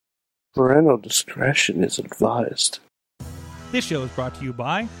Parental discretion is advised. This show is brought to you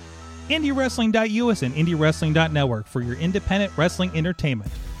by IndieWrestling.us and IndieWrestling.network for your independent wrestling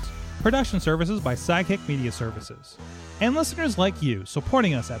entertainment. Production services by Sidekick Media Services. And listeners like you,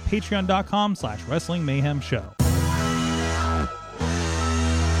 supporting us at patreon.com/Wrestling Mayhem Show.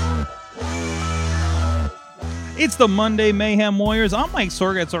 It's the Monday Mayhem Warriors. I'm Mike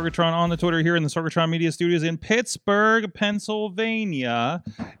Sorg at Sorgatron on the Twitter here in the Sorgatron Media Studios in Pittsburgh, Pennsylvania.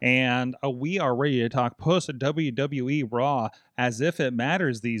 And we are ready to talk post-WWE Raw as if it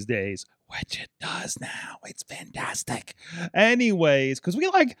matters these days, which it does now. It's fantastic. Anyways, because we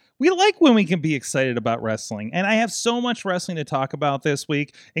like when we can be excited about wrestling. And I have so much wrestling to talk about this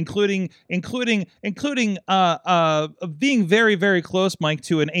week, including being very, very close, Mike,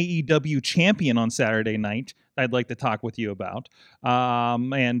 to an AEW champion on Saturday night. I'd like to talk with you about.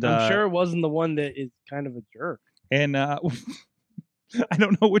 And I'm sure it wasn't the one that is kind of a jerk. And I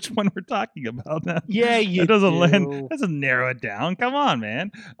don't know which one we're talking about now. Yeah, you doesn't do. land. Doesn't narrow it down. Come on,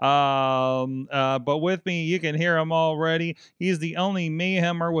 man. But with me, you can hear him already. He's the only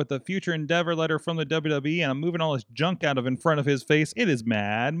Mayhemmer with a future endeavor letter from the WWE, and I'm moving all this junk out of in front of his face. It is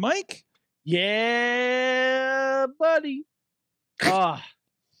Mad Mike. Yeah, buddy.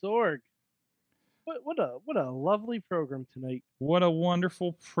 Sorg. What a lovely program tonight. What a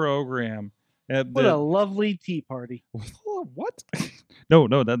wonderful program. What a lovely tea party. What? No,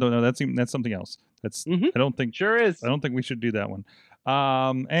 that's something else. That's I don't think sure is. I don't think we should do that one.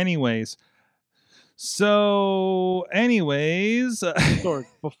 Anyways. Sorg,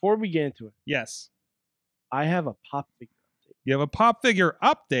 before we get into it. Yes. I have a pop figure update. You have a pop figure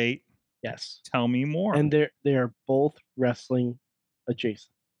update? Yes. Tell me more. And they are both wrestling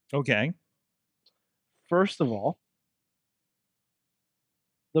adjacent. Okay. First of all,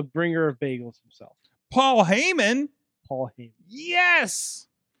 the bringer of bagels himself. Paul Heyman. Yes.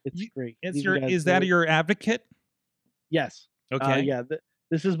 It's great. Is that your advocate? Yes. Okay. Yeah.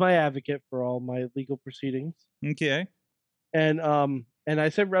 This is my advocate for all my legal proceedings. Okay. And I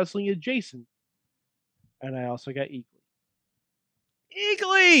said wrestling adjacent. And I also got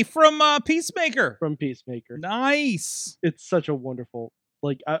Eagly from Peacemaker. Nice. It's such a wonderful,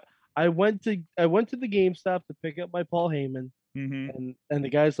 I went to the GameStop to pick up my Paul Heyman. Mm-hmm. And the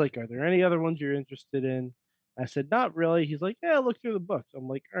guy's like, "Are there any other ones you're interested in?" I said, "Not really." He's like, "Yeah, look through the books." I'm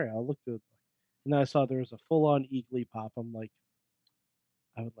like, "All right, I'll look through the book." And then I saw there was a full-on Eagly pop. I'm like,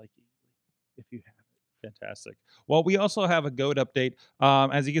 I would like Eagly if you have it. Fantastic. Well, we also have a GOAT update.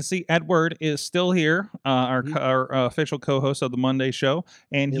 As you can see, Edward is still here, our official co-host of the Monday show,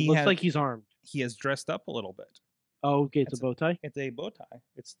 and It looks like he's armed. He has dressed up a little bit. Oh, okay, it's a bow tie? It's a bow tie.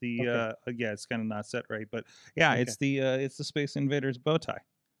 It's the Okay. it's kind of not set right, but yeah, Okay. it's the Space Invaders bow tie.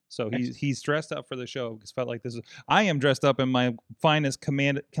 So he's dressed up for the show because felt like I am dressed up in my finest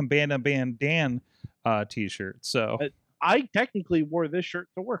Cabana Bandan t-shirt. So I technically wore this shirt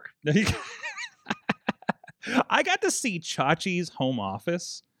to work. I got to see Chachi's home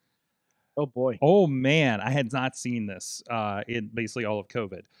office. Oh boy. Oh man, I had not seen this in basically all of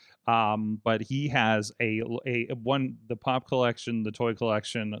COVID. But he has the pop collection, the toy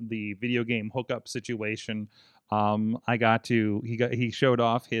collection, the video game hookup situation. He showed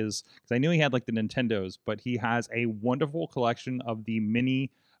off his, because I knew he had like the Nintendos, but he has a wonderful collection of the mini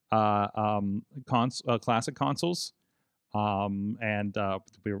classic consoles. And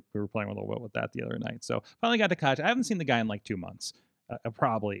we were playing a little bit with that the other night. So finally got to catch. I haven't seen the guy in like 2 months,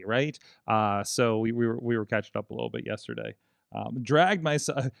 probably, right? So we were catching up a little bit yesterday. Dragged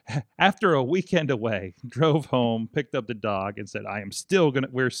myself after a weekend away, drove home, picked up the dog, and said,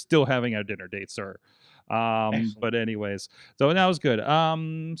 we're still having our dinner date, sir. But anyways, so that was good.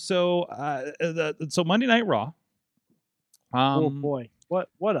 So Monday Night Raw. Oh boy, what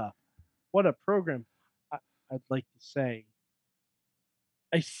a program! I'd like to say,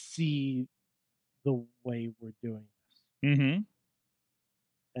 I see the way we're doing this, Mm-hmm.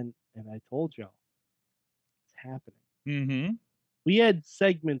 and I told y'all it's happening. Mm-hmm. We had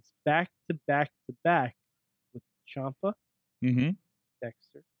segments back to back to back with Ciampa, Mm-hmm.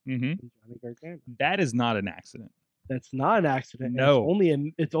 Dexter, Mm-hmm. and Johnny Gargano. That is not an accident. That's not an accident. No.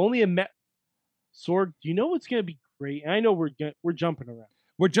 It's only a Sorg, do you know what's going to be great? And I know we're jumping around.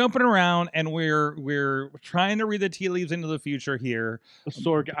 We're jumping around, and we're trying to read the tea leaves into the future here.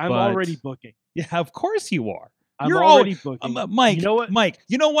 Sorg, I'm already booking. Yeah, of course you are. You're already booking. Mike, you know what? Mike,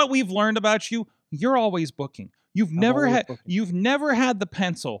 you know what we've learned about you? You're always booking. You've never had the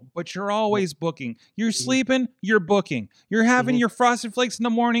pencil, but you're always booking. You're sleeping, you're booking. You're having your Frosted Flakes in the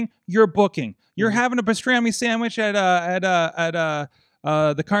morning, you're booking. You're having a pastrami sandwich at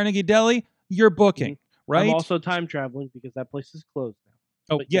the Carnegie Deli, you're booking, right? I'm also time traveling because that place is closed now.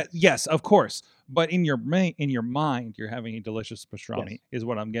 Oh, But yeah, yes. yes, of course. But in your mind, you're having a delicious pastrami, Yes. is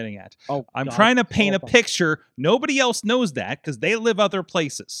what I'm getting at. Oh, I'm God, trying to it's paint all a fine. picture. Nobody else knows that because they live other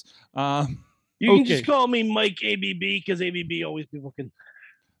places. You can just okay. call me Mike ABB because ABB always be booking.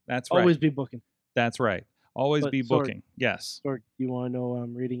 That's right. Always be booking. That's right. Always But be Sorg, booking. Yes. Sorg, do you want to know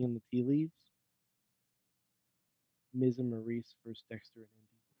I'm reading in the tea leaves? Miz and Maurice versus Dexter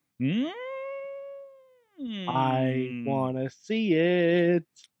and Indy. I want to see it.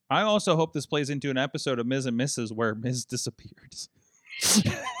 I also hope this plays into an episode of Ms. and Mrs. where Ms. disappears.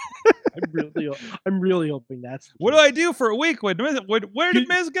 I'm really hoping that's the What do case. I do for a week? Where did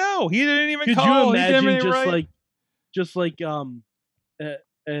Ms. go? He didn't even Could call. you He didn't imagine even write. just like an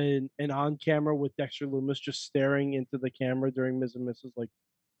on camera with Dexter Loomis just staring into the camera during Ms. and Mrs. like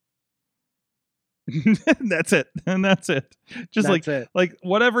That's it. And that's it. Just that's it. like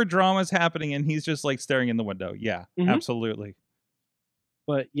whatever drama's happening and he's just like staring in the window. Yeah, absolutely.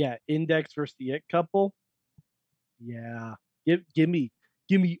 But yeah, Index versus the It couple. Yeah. Give me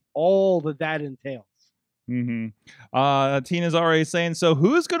all that entails. Tina's already saying, so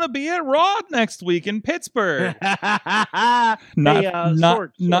who's gonna be at Raw next week in Pittsburgh? Not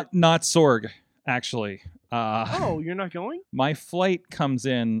Sorg, actually. Oh, you're not going? My flight comes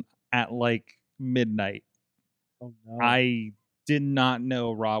in at like midnight. Oh no. I did not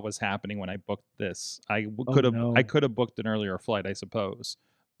know Raw was happening when I booked this. I could have booked an earlier flight, I suppose.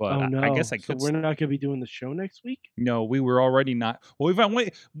 But I guess I could. So we're not going to be doing the show next week? No, we were already not. Well,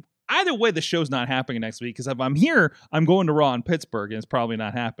 either way, the show's not happening next week because if I'm here, I'm going to Raw in Pittsburgh, and it's probably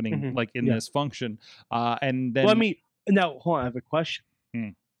not happening like in this function. And then, well, I mean, now hold on, I have a question.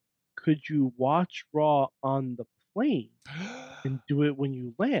 Could you watch Raw on the plane and do it when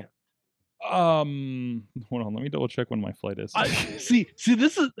you land? Hold on, let me double check when my flight is. See,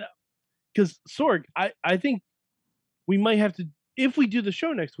 this is because Sorg. I think we might have to. If we do the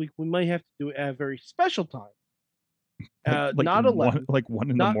show next week, we might have to do it at a very special time. Like not 11. Like 1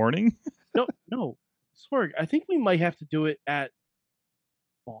 in the morning? No. Sorg, I think we might have to do it at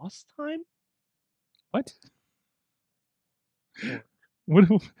boss time. What?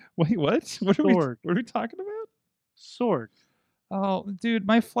 Wait, what? What are we talking about? Sorg. Oh, dude,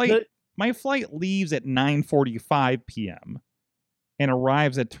 my flight leaves at 9:45 p.m. and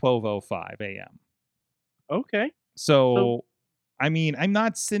arrives at 12:05 a.m. Okay. So I mean, I'm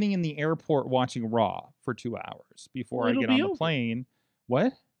not sitting in the airport watching Raw for 2 hours before I get on the plane.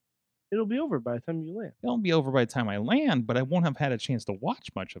 What? It'll be over by the time you land. It'll be over by the time I land, but I won't have had a chance to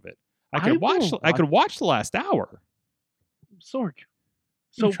watch much of it. I could watch the last hour. Sorg.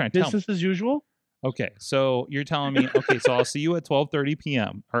 So business as usual? Okay, so you're telling me, okay, so I'll see you at 12:30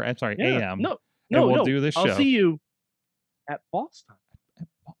 p.m. or I'm sorry, a.m. No, we'll do this show. I'll see you at boss time.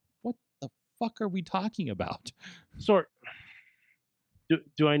 What the fuck are we talking about? Sorg.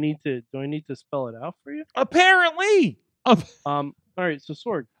 Do I need to spell it out for you? Apparently. All right, so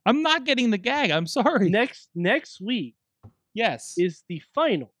Sorg. I'm not getting the gag. I'm sorry. Next week. Yes. Is the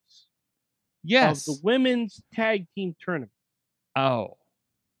finals. Yes. Of the women's tag team tournament. Oh.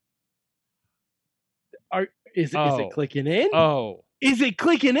 Is it clicking in? Oh. Is it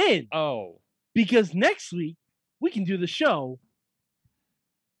clicking in? Oh. Because next week we can do the show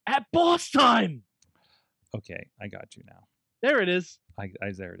at boss time. Okay, I got you now. There it is.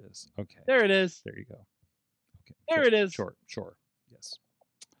 There it is. Okay. There it is. There you go. Okay. There it is. Sure.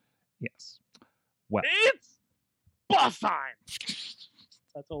 Yes. Well, it's boss time.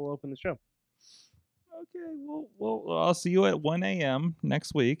 That's how we'll open the show. Okay. Well, I'll see you at 1 a.m.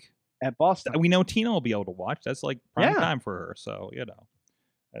 next week at boss time. We know Tina will be able to watch. That's like prime time for her. So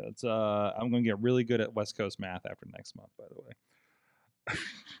it's I'm going to get really good at West Coast math after next month. By the way.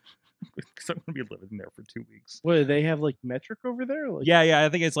 Because I'm going to be living there for 2 weeks. What, do they have like metric over there? Like... Yeah, I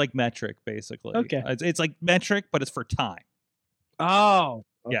think it's like metric, basically. Okay. It's like metric, but it's for time. Oh.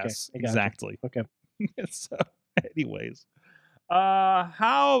 Okay. Yes, exactly. Okay. So, anyways.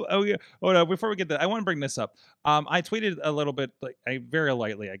 Before we get that, I want to bring this up. I tweeted a little bit, very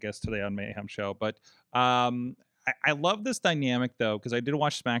lightly, I guess, today on Mayhem Show, but I love this dynamic, though, because I did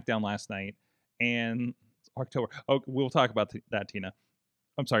watch SmackDown last night, and October. Oh, we'll talk about that, Tina.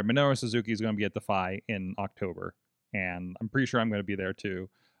 I'm sorry, Minoru Suzuki is going to be at Defy in October, and I'm pretty sure I'm going to be there too.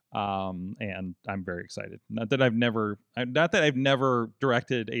 And I'm very excited. Not that I've never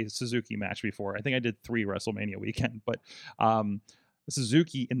directed a Suzuki match before. I think I did 3 WrestleMania weekend, but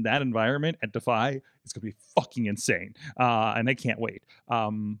Suzuki in that environment at Defy is going to be fucking insane, and I can't wait.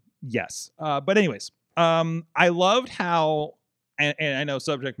 Yes, but anyways, I loved how. And I know,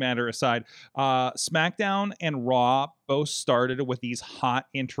 subject matter aside, SmackDown and Raw both started with these hot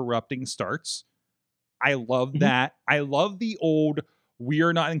interrupting starts. I love that. I love the old we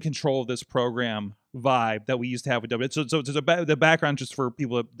are not in control of this program vibe that we used to have with WWE. So the background just for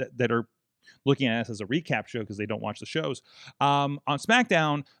people that are looking at us as a recap show because they don't watch the shows. On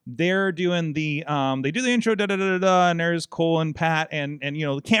SmackDown, they're doing the they do the intro, and there's Cole and Pat, and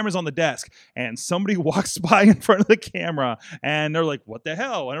the camera's on the desk, and somebody walks by in front of the camera, and they're like, "What the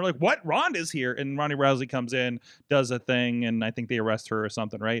hell?" And they're like, "What? Ronda's here!" And Ronda Rousey comes in, does a thing, and I think they arrest her or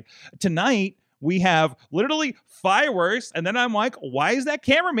something. Right tonight. We have literally fireworks, and then I'm like, why is that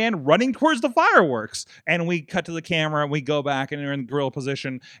cameraman running towards the fireworks? And we cut to the camera, and we go back, and they're in gorilla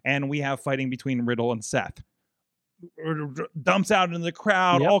position, and we have fighting between Riddle and Seth. Dumps out into the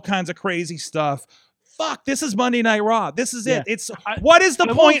crowd, all kinds of crazy stuff. Fuck, this is Monday Night Raw. This is it. What is the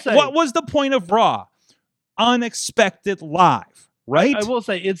point? What was the point of Raw? Unexpected live. Right? I will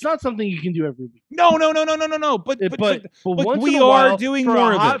say it's not something you can do every week. No. But once we in a while, are doing for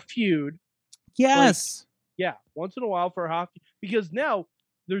more a of hot it. feud. Yes. Once in a while for a hot feud, because now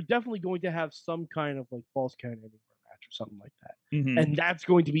they're definitely going to have some kind of like false count anywhere match or something like that, and that's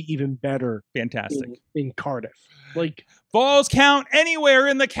going to be even better. Fantastic in Cardiff, like falls count anywhere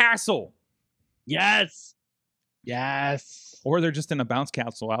in the castle. Yes. Or they're just in a bounce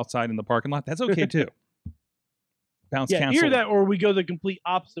castle outside in the parking lot. That's okay too. Bounce castle. Either that, or we go the complete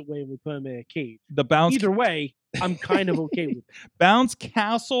opposite way and we put them in a cage. Either way, I'm kind of okay with it. Bounce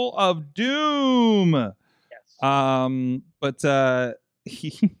Castle of Doom. Yes. But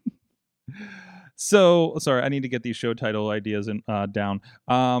so sorry, I need to get these show title ideas down.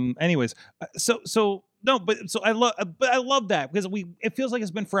 Anyways, I love that because it feels like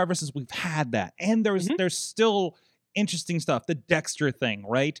it's been forever since we've had that, and there's still interesting stuff. The Dexter thing,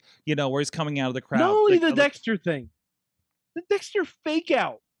 right? Where he's coming out of the crowd. Not only the Dexter thing, the Dexter fake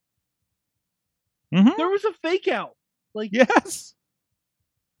out. There was a fake out. Like yes.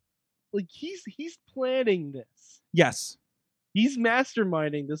 Like he's planning this. Yes. He's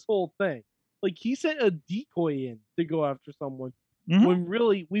masterminding this whole thing. Like he sent a decoy in to go after someone when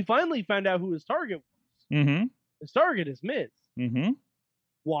really we finally found out who his target was. His target is Miz.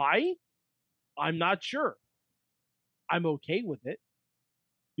 Why? I'm not sure. I'm okay with it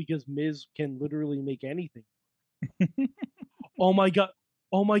because Miz can literally make anything. Oh my god.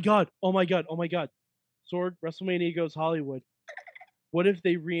 Sword, WrestleMania Goes Hollywood. What if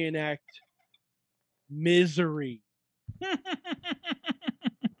they reenact Misery?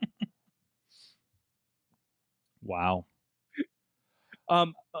 Wow.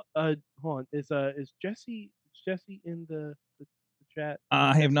 Hold on. Is Jesse in the chat?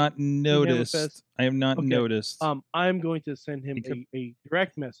 I have not noticed. I have not noticed. I'm going to send him a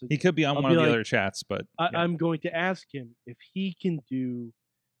direct message. He could be on one of the other chats, but I'm going to ask him if he can do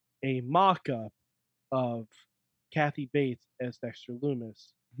a mock-up of Kathy Bates as Dexter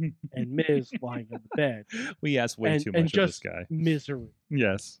Loomis and Miz lying on the bed. We asked way too much of this guy. Misery.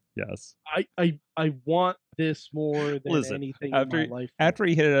 Yes. I want this more than anything in my life. After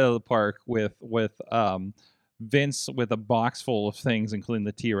he hit it out of the park with Vince with a box full of things, including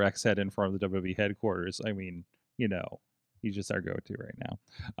the T-Rex head in front of the WWE headquarters. I mean, he's just our go-to right now.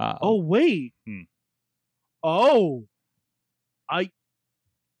 Wait.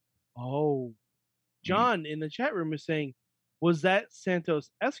 John in the chat room is saying, was that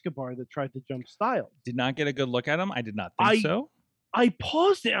Santos Escobar that tried to jump Styles? Did not get a good look at him. I did not think so. I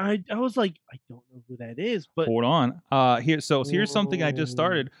paused it. I was like, I don't know who that is, but hold on. Here's something I just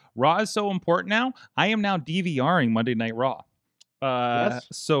started. Raw is so important now. I am now DVRing Monday Night Raw. Yes?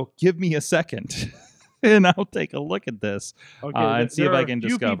 So give me a second, and I'll take a look at this and see if I can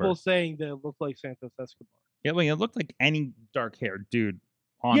discover. There are a few people saying that it looked like Santos Escobar. Yeah, I mean, it looked like any dark-haired dude.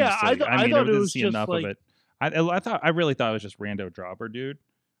 Honestly. Yeah, I thought it was just enough like, of it. I really thought it was just rando jobber dude.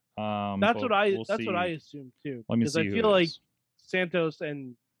 That's what I assumed too. Let me see. Because I feel like Santos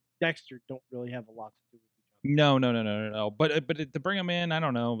and Dexter don't really have a lot to do with each other. No. But to bring him in, I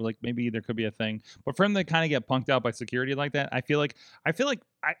don't know. Like maybe there could be a thing. But for him to kind of get punked out by security like that, I feel like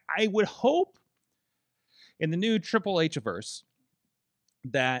I would hope in the new Triple H-verse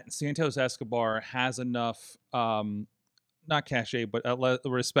that Santos Escobar has enough, not cachet, but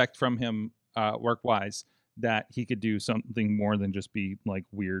respect from him work-wise, that he could do something more than just be like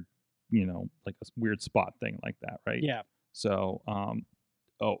weird, like a weird spot thing like that, right? Yeah. So,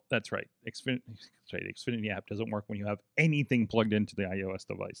 that's right. Xfinity app doesn't work when you have anything plugged into the iOS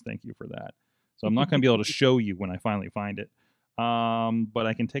device. Thank you for that. So I'm not going to be able to show you when I finally find it, but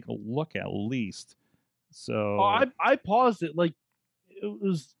I can take a look at least. So I paused it, like it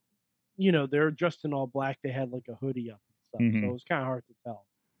was, they're dressed in all black. They had like a hoodie up and stuff, so it was kind of hard to tell.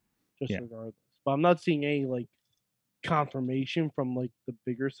 Regardless, but I'm not seeing any like confirmation from like the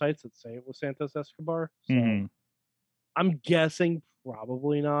bigger sites that say it was Santos Escobar. So I'm guessing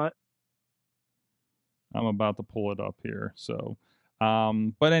Probably not. I'm about to pull it up here. So,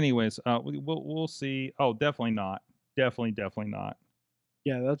 but anyways, we'll see. Oh, definitely not. Definitely not.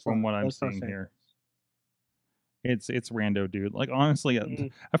 Yeah, that's From not, what I'm that's not seeing here. Santos. It's rando, dude. Like honestly,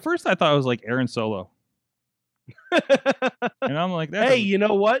 Mhm. at first I thought it was like Aaron Solo, and I'm like, Hey, you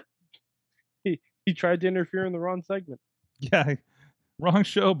know what? He tried to interfere in the wrong segment. yeah, wrong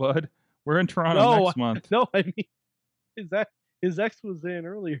show, bud. We're in Toronto next month. No, I mean his ex was in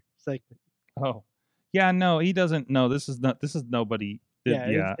earlier segment. Oh, yeah, no, he doesn't. No, this is nobody.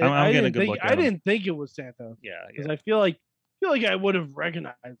 Yeah, I'm getting a good look at I him. didn't think it was Santos. Yeah, because I feel like I would have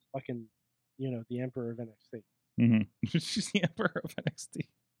recognized fucking, the Emperor of NXT. Mm-hmm. She's the Emperor of NXT.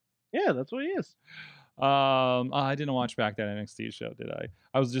 Yeah, that's what he is. I didn't watch back that NXT show, did I?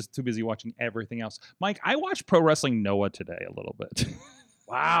 I was just too busy watching everything else. Mike, I watched Pro Wrestling Noah today a little bit.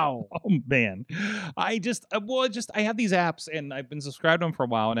 Wow. Oh man, I have these apps and I've been subscribed to them for a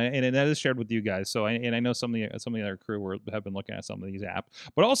while, and that is shared with you guys. So I know some of the other crew have been looking at some of these apps.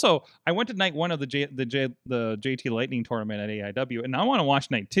 But also, I went to night 1 of the JT Lightning tournament at AIW, and I want to watch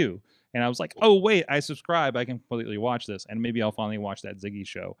night 2. And I was like, oh wait, I subscribe, I can completely watch this, and maybe I'll finally watch that Ziggy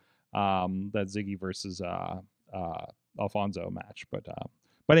show, that Ziggy versus Alfonso match. But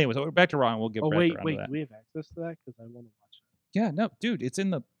anyway, so back to Raw, and we'll get back around to that. Do we have access to that? Because I want to watch it. Yeah, no, dude, it's in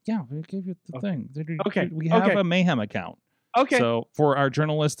the we gave you the thing. Okay. We have a Mayhem account. Okay. So for our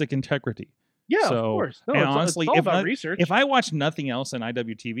journalistic integrity. Yeah, so, of course. No, and it's honestly, all about research. If I watch nothing else in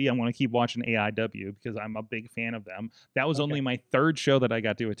IWTV, I'm going to keep watching AIW because I'm a big fan of them. That was only my 3rd show that I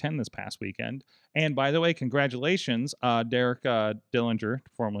got to attend this past weekend. And by the way, congratulations, Derek Dillinger,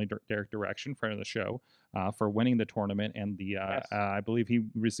 formerly Derek Direction, friend of the show, for winning the tournament. And the I believe he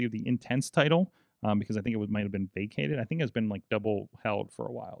received the Intense title. Because I think it might have been vacated. I think it's been like double held for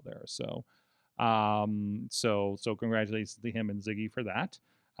a while there. So, so congratulations to him and Ziggy for that.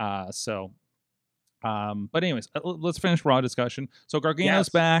 But anyways, let's finish Raw discussion. So Gargano's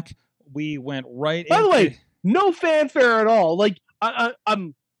back. We went right. By the way, no fanfare at all. Like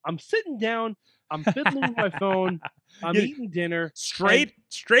I'm sitting down. I'm fiddling with my phone. I'm eating dinner. Straight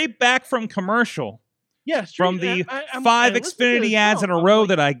back from commercial. Yeah, from the 5 Xfinity ads in a row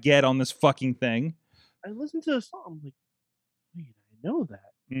that I get on this fucking thing. I listened to the song. I'm like, wait, I know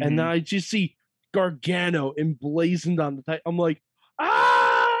that. Mm-hmm. And then I just see Gargano emblazoned on the title. I'm like,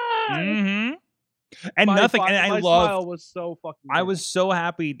 ah! Mm-hmm. And nothing. And I love. Smile was so fucking. I was so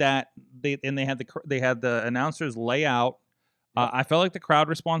happy that they had the announcers lay out. I felt like the crowd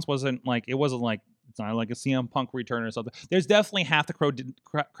response wasn't like it's not like a CM Punk return or something. There's definitely half the crowd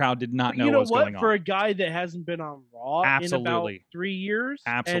did not know what was going on. For a guy that hasn't been on Raw in about 3 years,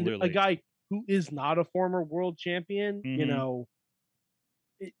 and a guy who is not a former world champion, and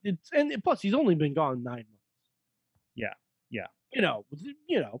plus he's only been gone 9 months. Yeah.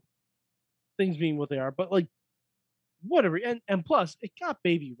 Things being what they are, but like whatever, and plus it got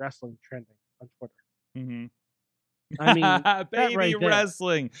baby wrestling trending on Twitter. Mm-hmm. I mean, baby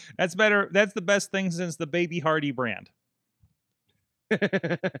wrestling. That's better. That's the best thing since the Baby Hardy brand. Baby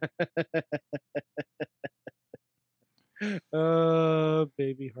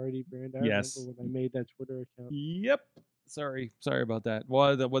Hardy brand. I remember when I made that Twitter account. Yep. Sorry about that.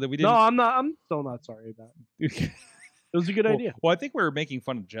 Whether we didn't. No, I'm still not sorry about it. It was a good idea. Well, I think we were making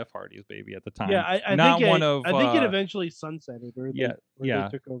fun of Jeff Hardy's baby at the time. Yeah, I think it eventually sunsetted. Or they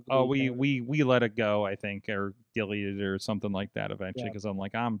took over we let it go, I think, or deleted it or something like that eventually, because I'm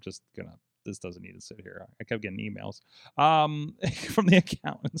like, I'm just gonna. This doesn't need to sit here. I kept getting emails from the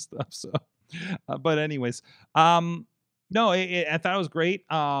account and stuff. So, but anyways, no, I thought it was great.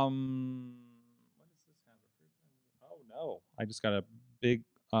 What does this have? Oh no, I just got a big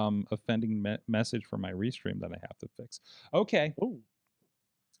offending message for my restream that I have to fix. Okay. Ooh.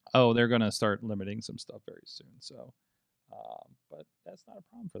 Oh, they're gonna start limiting some stuff very soon. So, but that's not a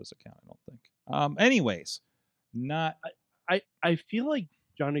problem for this account, I don't think. Anyways, not. I feel like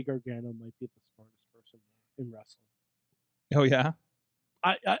Johnny Gargano might be the smartest person in wrestling. Oh yeah.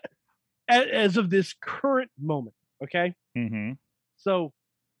 I as of this current moment, okay. Mm-hmm. So,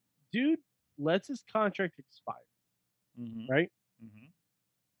 dude lets his contract expire, right? Mm-hmm.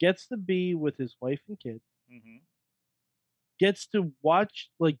 Gets to be with his wife and kid. Mm-hmm. Gets to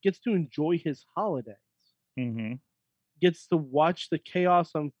enjoy his holidays. Mm-hmm. Gets to watch the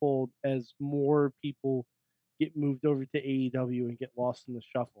chaos unfold as more people get moved over to AEW and get lost in the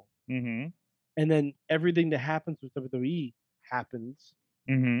shuffle. Mm-hmm. And then everything that happens with WWE happens.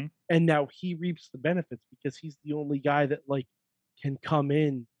 Mm-hmm. And now he reaps the benefits because he's the only guy that can come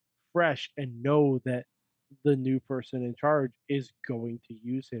in fresh and know that the new person in charge is going to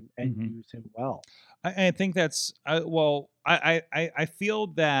use him and Mhm. use him well. I think that's I feel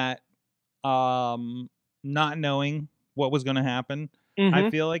that not knowing what was going to happen, I Mm-hmm.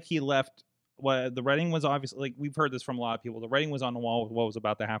 feel like he left. Well, the writing was obviously, like, we've heard this from a lot of people. The writing was on the wall with what was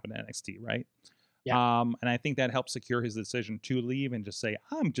about to happen to NXT, right? Yeah. And I think that helped secure his decision to leave and just say,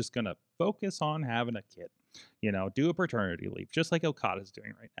 I'm just gonna focus on having a kid, do a paternity leave, just like Okada's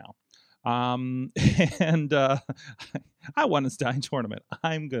doing right now. And I won this dying tournament.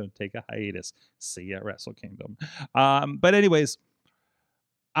 I'm gonna take a hiatus. See you at Wrestle Kingdom. But anyways,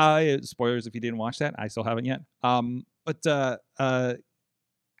 spoilers if you didn't watch that. I still haven't yet. But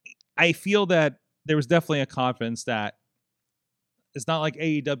I feel that there was definitely a confidence that it's not like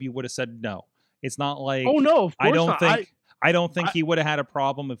AEW would have said no. It's not like, Oh no, of I course don't not. think I don't think I- he would have had a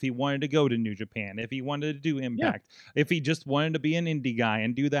problem if he wanted to go to New Japan, if he wanted to do Impact, if he just wanted to be an indie guy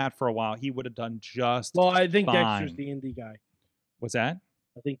and do that for a while, he would have done just Well, I think fine. Dexter's the indie guy. What's that?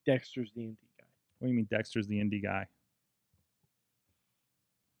 I think Dexter's the indie guy. What do you mean Dexter's the indie guy?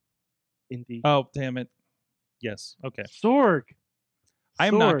 Indie. Oh, damn it. Yes. Okay. Sorg.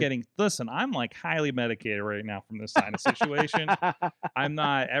 I'm not getting. Listen, I'm like highly medicated right now from this sinus situation. I'm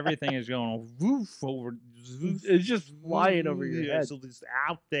not. Everything is going woof over. Woof, It's just flying over your yeah, head. So it's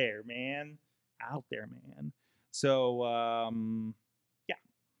out there, man. Out there, man. So, yeah.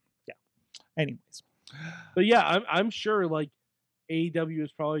 Anyways, But yeah, I'm sure like AEW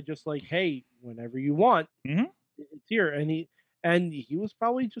is probably just like, hey, whenever you want, Mhm. it's here. And he was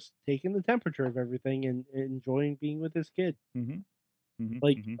probably just taking the temperature of everything and enjoying being with his kid.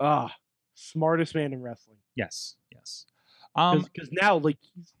 Like, smartest man in wrestling. Yes. Because now, like,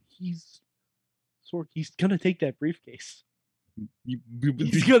 he's gonna take that briefcase. He's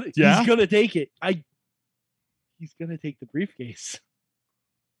gonna take it. He's gonna take the briefcase.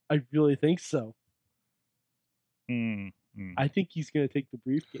 I really think so. I think he's gonna take the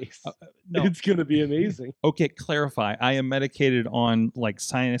briefcase. No. It's gonna be amazing. Okay, clarify. I am medicated on like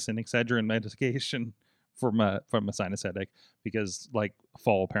sinus and Excedrin medication from a sinus headache because like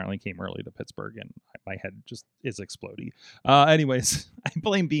fall apparently came early to Pittsburgh and my head just is exploding. Anyways, I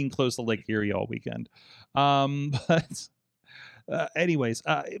blame being close to Lake Erie all weekend. But anyways,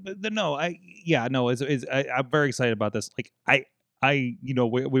 but no, I'm very excited about this. Like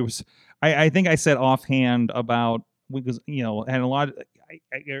I think I said offhand about, because had a lot of,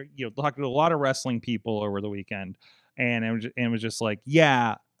 talked to a lot of wrestling people over the weekend, and it was just like,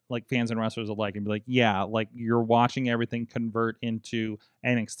 yeah, like fans and wrestlers alike, and be like, yeah, like you're watching everything convert into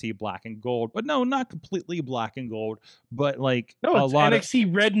NXT black and gold, but no, not completely black and gold, but like No, it's a lot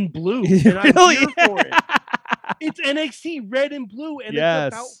NXT red and blue, and I'm Really? here for it. It's NXT red and blue, and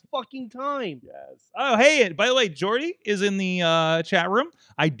it's about fucking time. Yes. Oh, hey, by the way, Jordy is in the chat room.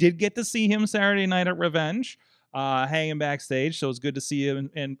 I did get to see him Saturday night at Revenge, hanging backstage, so it's good to see you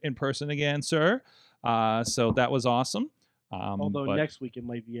in person again, sir. So that was awesome. Although next week it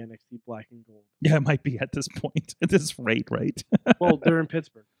might be NXT black and gold. Yeah, it might be at this point, at this rate, right? Well, they're in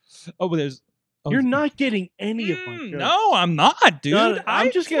Pittsburgh. Oh, but there's... You're not getting any of my jokes. No, I'm not, dude. No,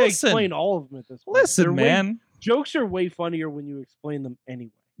 I'm just going to explain all of them at this point. Listen, man. Jokes are way funnier when you explain them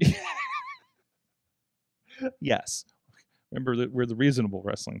anyway. Yes. Remember that we're the Reasonable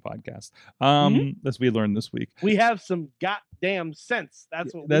Wrestling Podcast. As we learned this week. We have some goddamn sense.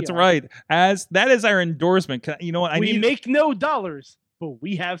 That's what That's we are. right. As that is our endorsement. You know what? We make no dollars, but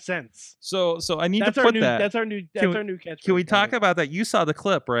we have sense. So I need to put that. That's our new catchphrase. Can we talk about that? You saw the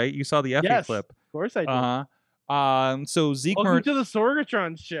clip, right? You saw the Effie clip. Of course I did. So Zeke, welcome to the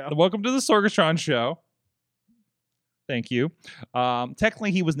Sorgatron show. Welcome to the Sorgatron show. Thank you.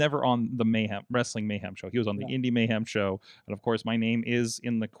 Technically, he was never on the Wrestling Mayhem show. He was on the Indie Mayhem show. And of course, my name is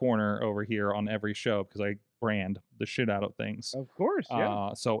in the corner over here on every show because I brand the shit out of things. Of course,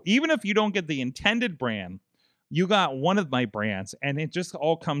 yeah. So even if you don't get the intended brand, you got one of my brands, and it just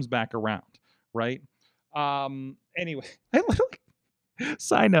all comes back around, right? Anyway,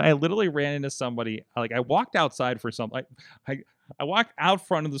 side note, I literally ran into somebody. Like, I walked outside for something. I walked out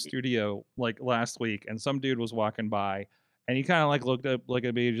front of the studio like last week, and some dude was walking by, and he kind of like looked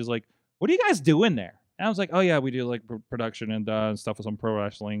at me, just like, "What do you guys do in there?" And I was like, "Oh yeah, we do like production and stuff with some pro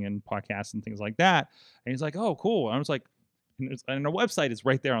wrestling and podcasts and things like that." And he's like, "Oh cool." And I was like, and our website is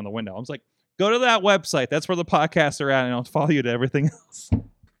right there on the window. I was like, "Go to that website. That's where the podcasts are at, and I'll follow you to everything else."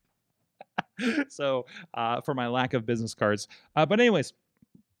 So for my lack of business cards, but anyways.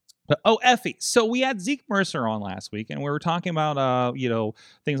 Effie. So we had Zeke Mercer on last week, and we were talking about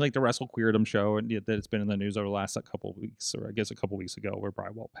things like the Wrestle Queerdom show, and that it's been in the news over the last couple of weeks, or I guess a couple of weeks ago. We're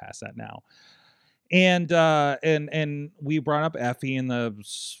probably well past that now. And we brought up Effie and the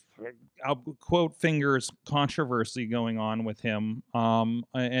I'll quote fingers controversy going on with him.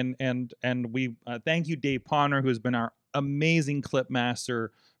 And we thank you, Dave Ponner, who's been our amazing clip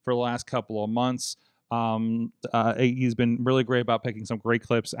master for the last couple of months. He's been really great about picking some great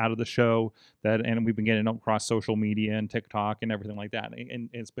clips out of the show and we've been getting them across social media and TikTok and everything like that. And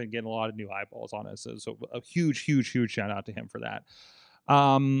it's been getting a lot of new eyeballs on us. So a huge shout out to him for that.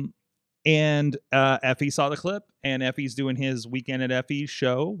 And Effie saw the clip, and Effie's doing his Weekend at Effie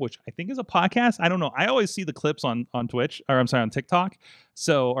show, which I think is a podcast. I don't know. I always see the clips on Twitch, or I'm sorry, on TikTok.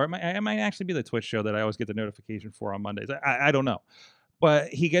 So, or it might actually be the Twitch show that I always get the notification for on Mondays. I don't know. But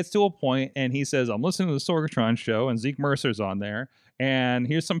he gets to a point and he says, I'm listening to the Sorgatron show and Zeke Mercer's on there. And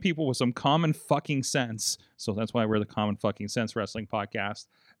here's some people with some common fucking sense. So that's why we're the Common Fucking Sense Wrestling Podcast.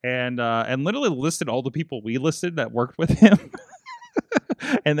 And literally listed all the people we listed that worked with him.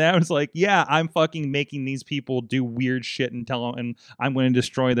 And then I was like, yeah, I'm fucking making these people do weird shit and tell them, and I'm going to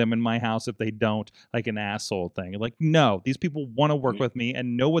destroy them in my house if they don't, like an asshole thing. Like, no, these people want to work with me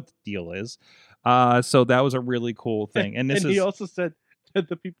and know what the deal is. So that was a really cool thing. And he also said that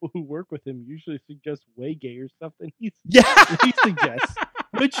the people who work with him usually suggest way gayer stuff than he suggests,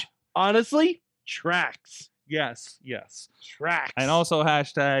 which honestly tracks. Yes. Tracks. And also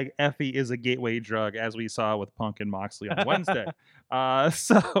hashtag Effie is a gateway drug, as we saw with Punk and Moxley on Wednesday. By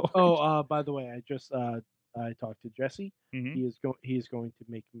the way, I just I talked to Jesse. Mm-hmm. He is going to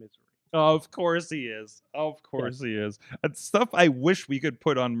make Misery. Of course he is. He is. It's stuff I wish we could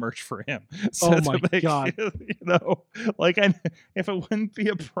put on merch for him. So God! If it wouldn't be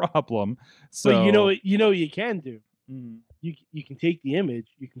a problem. So but you know what you can do. Mm-hmm. You can take the image,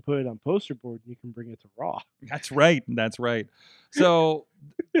 you can put it on poster board, and you can bring it to Raw. That's right. So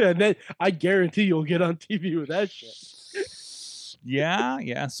and then I guarantee you'll get on TV with that shit.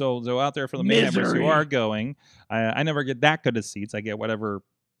 Yeah. So out there for the Mayhemers who are going, I never get that good of seats. I get whatever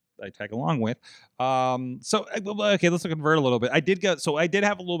I tag along with. Okay, let's convert a little bit. I did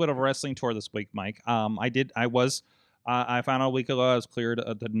have a little bit of a wrestling tour this week, Mike. I found out a week ago I was cleared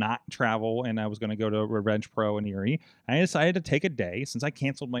to not travel, and I was going to go to Revenge Pro in Erie. I decided to take a day, since I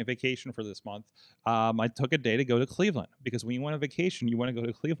canceled my vacation for this month. I took a day to go to Cleveland, because when you want a vacation, you want to go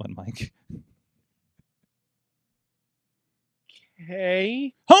to Cleveland, Mike.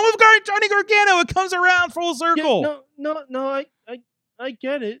 Hey, home of Johnny Gargano. It comes around full circle. Yeah, no, I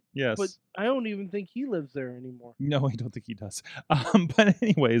get it. Yes, but I don't even think he lives there anymore. No, I don't think he does. But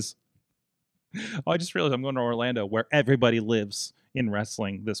anyways, I just realized I'm going to Orlando, where everybody lives in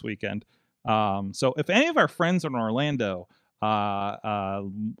wrestling this weekend. So if any of our friends in Orlando, want a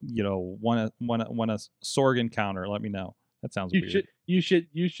Sorg encounter, let me know. That sounds weird. You should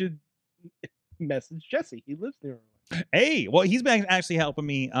message Jesse. He lives near Orlando. Hey, well, he's been actually helping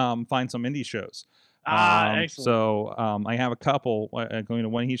me find some indie shows. Excellent. So I have a couple going to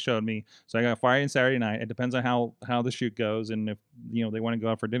one he showed me. So I got Friday and Saturday night. It depends on how the shoot goes and if they want to go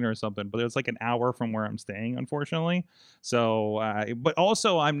out for dinner or something. But it's like an hour from where I'm staying, unfortunately. So, but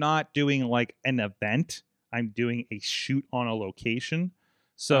also I'm not doing like an event. I'm doing a shoot on a location.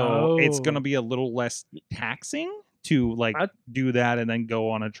 So it's gonna be a little less taxing to do that and then go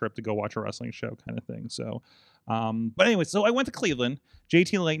on a trip to go watch a wrestling show kind of thing. So, but anyway, so I went to Cleveland,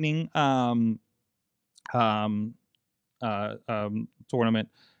 JT Lightning. Tournament.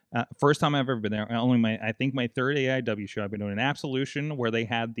 First time I've ever been there. I think my third AIW show. I've been doing an Absolution where they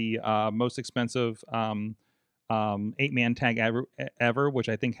had the most expensive 8-man tag ever, which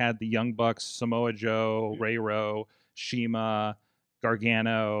I think had the Young Bucks, Samoa Joe, Ray Rowe, Shima,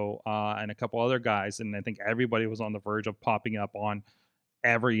 Gargano, and a couple other guys. And I think everybody was on the verge of popping up on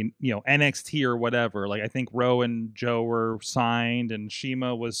every NXT or whatever. Like I think Rowe and Joe were signed, and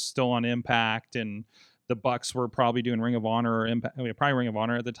Shima was still on Impact, and the Bucks were probably doing Ring of Honor or Impact. Probably Ring of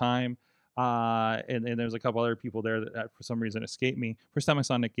Honor at the time. And there's a couple other people there that for some reason escaped me. First time I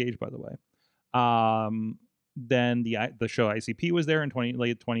saw Nick Gage, by the way. Then the show ICP was there in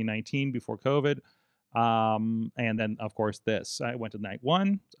late 2019 before COVID. And then of course this. I went to night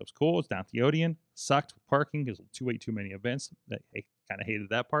one. So it was cool. It's down at the Odeon. Sucked with parking because way too many events. I kind of hated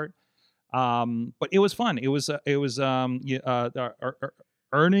that part. But it was fun. It was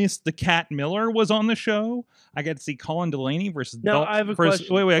Ernest the Cat Miller was on the show. I got to see Colin Delaney versus I have a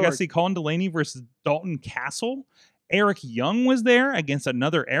question. Wait, I got to see Colin Delaney versus Dalton Castle. Eric Young was there against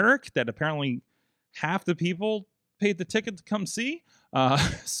another Eric that apparently half the people paid the ticket to come see. But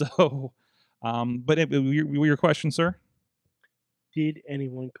your question, sir? Did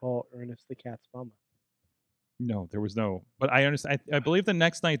anyone call Ernest the Cat's mama? No, there was no. But I understand. I believe the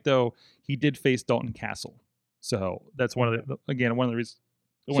next night though he did face Dalton Castle. So that's one of the reasons.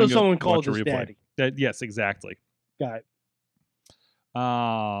 So someone called his daddy. Yes, exactly. Got it.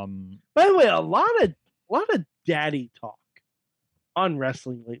 By the way, a lot of daddy talk on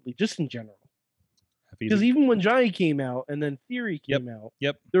wrestling lately, just in general. Because even when Johnny came out and then Theory came out,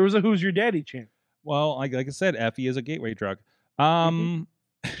 there was a "Who's Your Daddy" chant. Well, like I said, Effie is a gateway drug. No,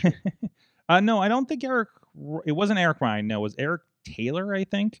 I don't think Eric. It wasn't Eric Ryan. No, it was Eric Taylor, I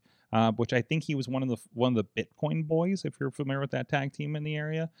think. Which I think he was one of the Bitcoin boys. If you're familiar with that tag team in the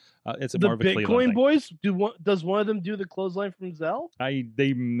area, it's The more of a Cleveland Bitcoin boys. Does one of them do the clothesline from Zell? I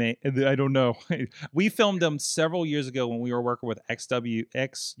don't know. We filmed them several years ago when we were working with XUXWA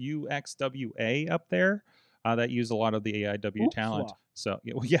up there. That used a lot of the AIW talent. So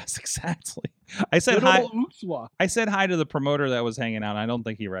yes, exactly. I said hi. I said hi to the promoter that was hanging out. I don't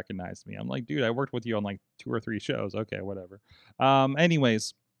think he recognized me. I'm like, dude, I worked with you on like 2 or 3 shows. Okay, whatever.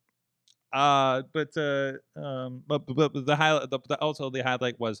 Anyways. But the highlight, also the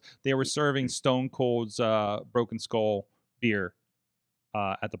highlight was they were serving Stone Cold's Broken Skull beer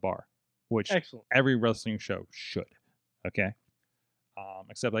at the bar, which Excellent. Every wrestling show should. Okay,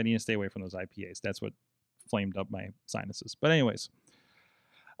 except I need to stay away from those IPAs. That's what flamed up my sinuses. But anyways,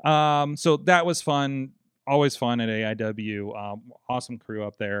 so that was fun. Always fun at AIW. Awesome crew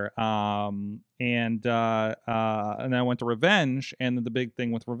up there. And then I went to Revenge, and the big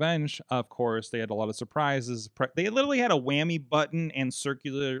thing with Revenge, of course, they had a lot of surprises. They literally had a whammy button and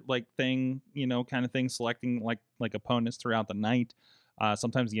circular like thing, kind of thing, selecting like opponents throughout the night.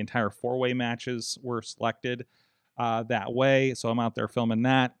 Sometimes the entire 4-way matches were selected that way. So I'm out there filming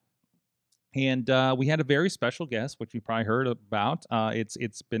that. And we had a very special guest, which you probably heard about.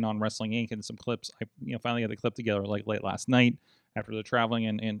 It's been on Wrestling Inc. and some clips. I finally got the clip together like late last night after the traveling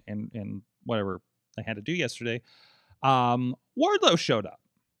and whatever I had to do yesterday. Wardlow showed up.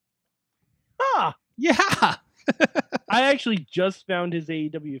 Ah, yeah. I actually just found his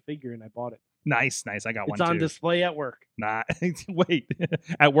AEW figure and I bought it. Nice. I got one too. It's on display at work. Nah, wait,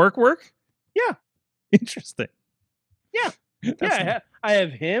 at work? Yeah. Interesting. Yeah. I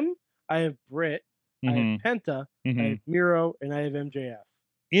have him. I have Britt, I have Penta, I have Miro, and I have MJF.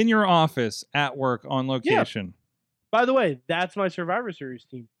 In your office, at work, on location. Yeah. By the way, that's my Survivor Series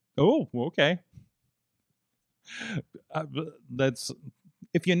team. Oh, okay. That's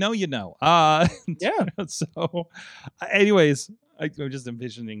if you know, you know. Yeah. So, anyways, I'm just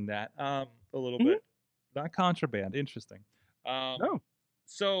envisioning that a little bit. Not contraband. Interesting. No.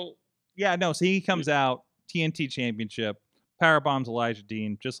 So yeah, no. So he comes out TNT Championship. Powerbombs Elijah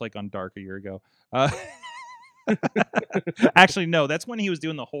Dean, just like on Dark a year ago. Actually, no, that's when he was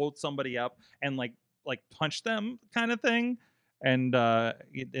doing the hold somebody up and like punch them kind of thing, and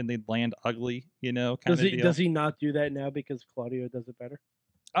they'd land ugly, Does he not do that now because Claudio does it better?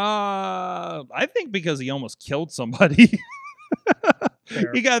 I think because he almost killed somebody.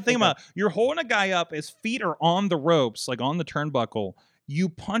 You got to think about you're holding a guy up, his feet are on the ropes, like on the turnbuckle. You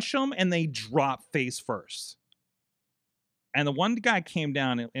punch them and they drop face first. And the one guy came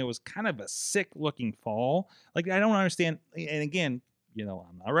down, and it was kind of a sick-looking fall. Like, I don't understand. And again, I'm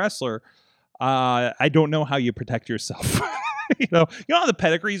not a wrestler. I don't know how you protect yourself. The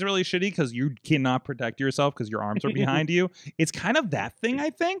pedigree is really shitty because you cannot protect yourself because your arms are behind you. It's kind of that thing, I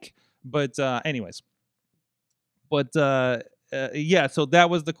think. But anyways. Yeah, so that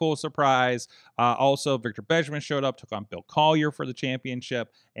was the cool surprise. Also, Victor Benjamin showed up, took on Bill Collier for the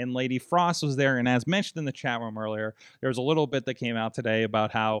championship, and Lady Frost was there. And as mentioned in the chat room earlier, there was a little bit that came out today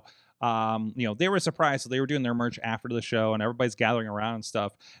about how, they were surprised. So they were doing their merch after the show, and everybody's gathering around and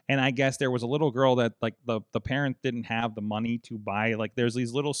stuff. And I guess there was a little girl that, like, the parent didn't have the money to buy. Like, there's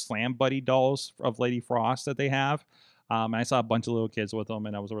these little Slam Buddy dolls of Lady Frost that they have. And I saw a bunch of little kids with them,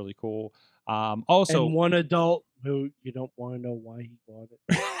 and that was really cool. Also, and one adult who you don't want to know why he bought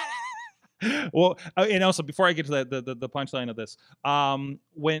it. Well, and also before I get to the punchline of this,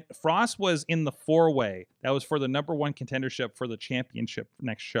 when Frost was in the 4-way, that was for the number 1 contendership for the championship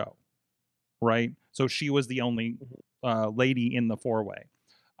next show, right? So she was the only lady in the 4-way.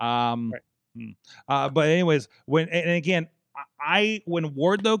 Right. But anyways, when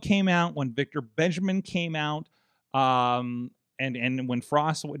Wardlow came out, when Victor Benjamin came out, and when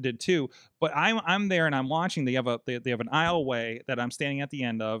Frost did too, but I'm there and I'm watching. They have an aisleway that I'm standing at the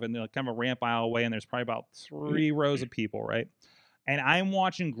end of, and they're kind of a ramp aisleway, and there's probably about 3 rows of people, right? And I'm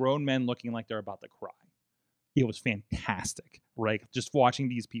watching grown men looking like they're about to cry. It was fantastic, right? Just watching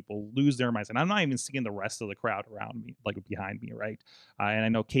these people lose their minds, and I'm not even seeing the rest of the crowd around me, like behind me, right? And I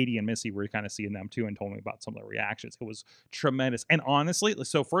know Katie and Missy were kind of seeing them too, and told me about some of the reactions. It was tremendous, and honestly,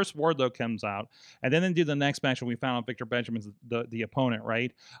 so first Wardlow comes out, and then they do the next match, and we found out Victor Benjamin's the opponent,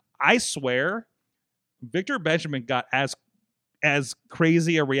 right? I swear, Victor Benjamin got as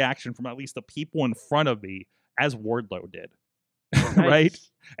crazy a reaction from at least the people in front of me as Wardlow did. right? Nice.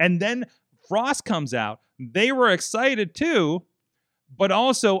 And then Frost comes out. They were excited too, but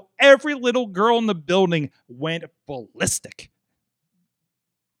also every little girl in the building went ballistic.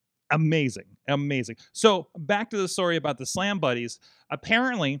 Amazing. So back to the story about the Slam Buddies.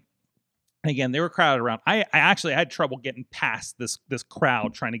 Apparently, again, they were crowded around. I actually had trouble getting past this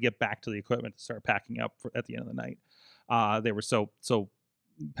crowd trying to get back to the equipment to start packing up at the end of the night. They were so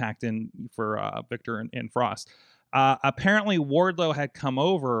packed in for Victor and Frost. Apparently, Wardlow had come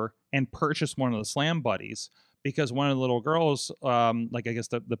over and purchased one of the Slam Buddies because one of the little girls, like I guess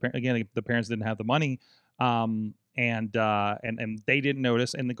the parents didn't have the money. And they didn't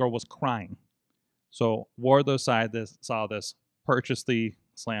notice, and the girl was crying. So Wardlow saw this, purchased the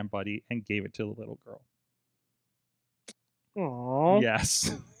Slam Buddy, and gave it to the little girl. Aww.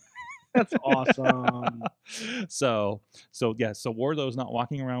 Yes. That's awesome. So Wardlow's not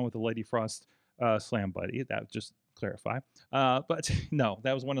walking around with a Lady Frost Slam Buddy. That just clarify. But no,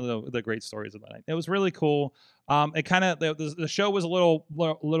 that was one of the great stories of the night. It was really cool. It kind of the show was a little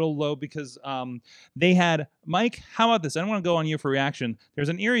low because they had Mike. How about this? I don't want to go on you for reaction. There's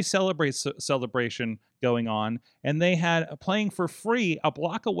an Erie celebration going on, and they had playing for free a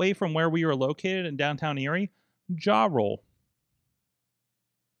block away from where we were located in downtown Erie. Ja Rule.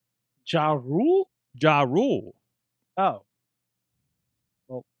 Ja Rule? Ja Rule. Oh.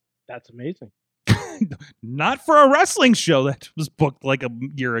 Well, that's amazing. Not for a wrestling show that was booked like a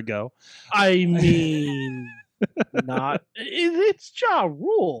year ago. I mean, not. It's Ja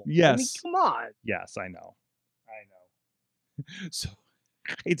Rule. Yes. I mean, come on. Yes, I know. So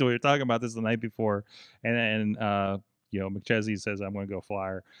we were talking about this the night before, and McChesney says, I'm going to go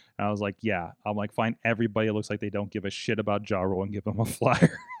flyer. And I was like, yeah. I'm like, find everybody that looks like they don't give a shit about Ja Rule and give them a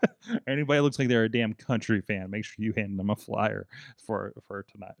flyer. Anybody that looks like they're a damn country fan, make sure you hand them a flyer for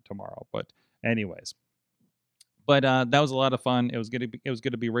tomorrow. But anyways. But that was a lot of fun. It was good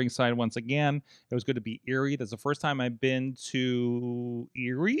to be ringside once again. It was good to be Erie. That's the first time I've been to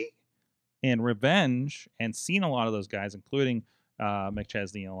Erie and Revenge and seen a lot of those guys, including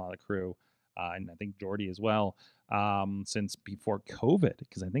McChesney and a lot of crew, and I think Jordy as well, since before COVID,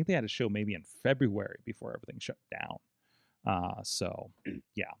 because I think they had a show maybe in February before everything shut down. So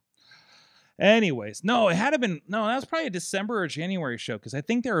yeah. Anyways, that was probably a December or January show, because I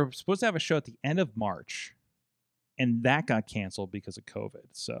think they were supposed to have a show at the end of March, and that got canceled because of COVID.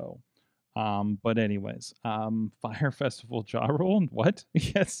 So, but anyways, Fire Festival Ja Rule. What?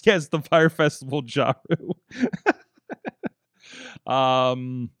 Yes, the Fire Festival Ja Rule.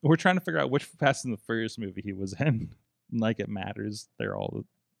 We're trying to figure out which Fast and the Furious movie he was in. Like it matters. They're all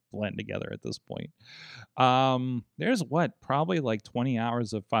blend together at this point. There's probably like 20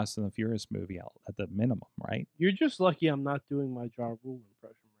 hours of Fast and the Furious movie at the minimum, right? You're just lucky I'm not doing my Ja Rule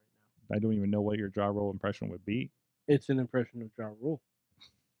impression right now. I don't even know what your Ja Rule impression would be. It's an impression of Ja Rule.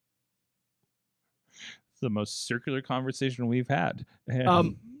 It's the most circular conversation we've had.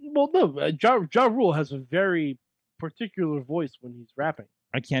 Well, no, Ja Rule has a very particular voice when he's rapping.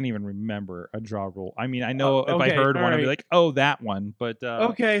 I can't even remember a Ja Rule. I mean, I know if I heard one, I'd be like, "Oh, that one." But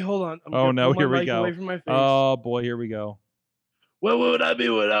okay, hold on. Oh no, here we go. Away from my face. Oh boy, here we go. What would I be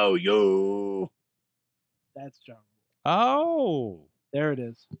without you? That's Ja Rule. Oh, there it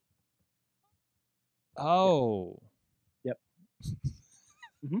is. Oh, yep.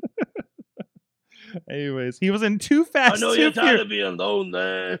 Mm-hmm. Anyways, he was in Too Fast. I know you're tired of being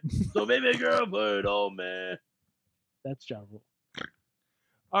lonely, so baby girl, put it on me. That's Ja Rule.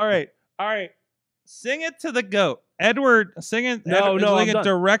 All right. Sing it to the goat, Edward. Sing it. No, sing it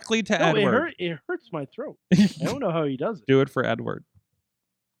directly to Edward. It hurts my throat. I don't know how he does it. Do it for Edward.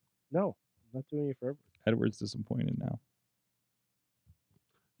 No, I'm not doing it for Edward. Edward's disappointed now.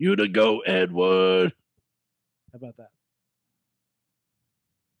 You the goat, Edward. How about that?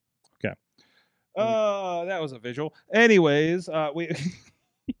 Okay. That was a visual. Anyways, we.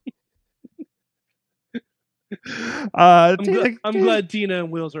 I'm glad Tina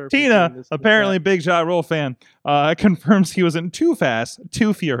and Wheels are. Tina, apparently big Ja Rule fan, confirms he was in Too Fast,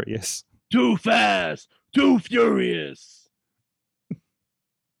 Too Furious. Too Fast, Too Furious.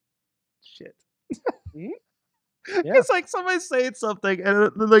 Shit. Yeah. It's like somebody saying something,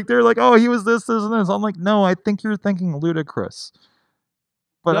 and they're like, "Oh, he was this, and this." I'm like, "No, I think you're thinking ludicrous."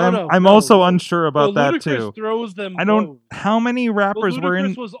 But I'm also unsure about that too. Throws them. I don't. How many rappers were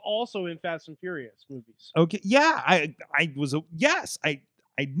in? Ludacris was also in Fast and Furious movies. Okay, yeah, I was. Yes, I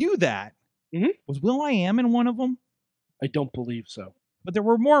knew that. Mm-hmm. Was Will.i.am in one of them? I don't believe so. But there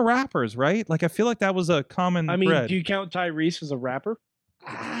were more rappers, right? Like I feel like that was a common. I mean, thread. do you count Tyrese as a rapper?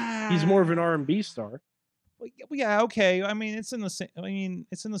 He's more of an R&B star. Well, yeah, okay. I mean, it's in the same.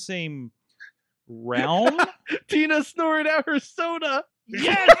 It's in the same realm. Tina snorted out her soda.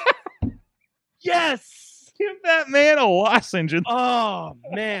 Yes! Yes! Give that man a lozenge. Oh,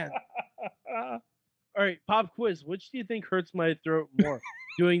 man. All right, pop quiz. Which do you think hurts my throat more?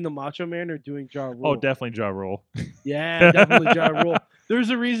 Doing the Macho Man or doing Ja Rule? Oh, definitely Ja Rule. Yeah, definitely Ja Rule. There's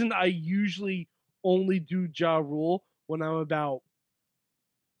a reason I usually only do Ja Rule when I'm about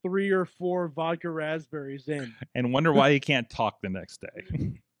 3 or 4 vodka raspberries in. And wonder why he can't talk the next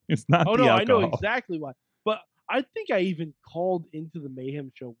day. It's not Oh the no, alcohol. I know exactly why. But I think I even called into the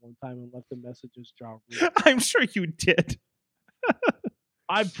Mayhem show one time and left a message as Ja Rule. I'm sure you did.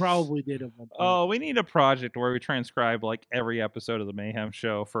 I probably did at one point. Oh, we need a project where we transcribe like every episode of the Mayhem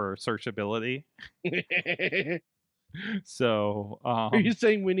show for searchability. So, Are you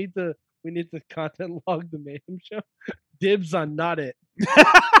saying we need to content log the Mayhem show? Dibs on not it.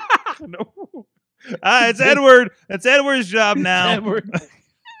 No. It's Edward. It's Edward's job now. Edward.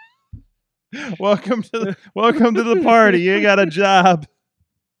 Welcome to the party. You got a job.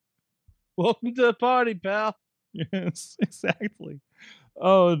 Welcome to the party, pal. Yes, exactly.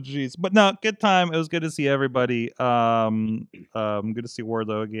 Oh, geez. But no, good time. It was good to see everybody. Good to see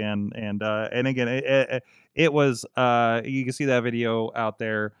Warlow again. And again, it was, you can see that video out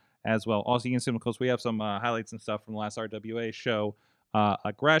there as well. Also, you can see them close. We have some highlights and stuff from the last RWA show.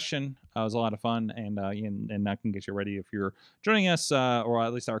 Aggression was a lot of fun, and that can get you ready if you're joining us, or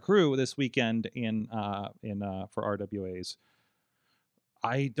at least our crew this weekend for RWAs.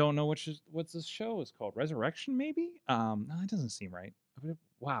 I don't know what's this show is called. Resurrection, maybe? No, it doesn't seem right.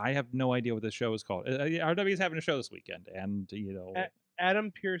 Wow, I have no idea what this show is called. RW is having a show this weekend, and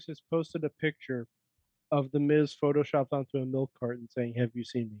Adam Pierce has posted a picture of the Miz photoshopped onto a milk carton saying, "Have you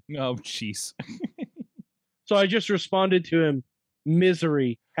seen me?" Oh, jeez. So I just responded to him,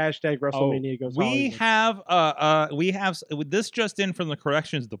 "Misery." Hashtag WrestleMania goes. We Hollywood. we have this just in from the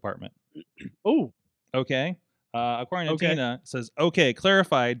corrections department. Oh, okay. According to Tina, says, okay,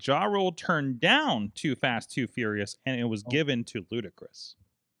 clarified, Ja Rule turned down Too Fast, Too Furious, and it was given to Ludacris.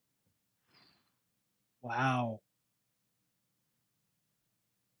 Wow.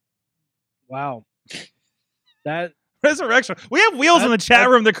 That Resurrection. We have Wheels in the chat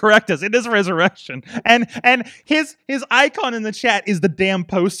room to correct us. It is Resurrection. And his icon in the chat is the damn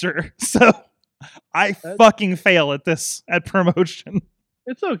poster. So I fucking fail at promotion.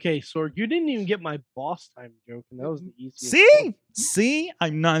 It's okay, Sorg. You didn't even get my boss time joke, and that was the easiest. See,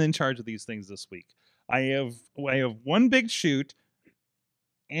 I'm not in charge of these things this week. I have one big shoot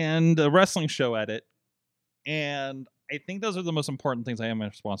and a wrestling show edit, and I think those are the most important things I am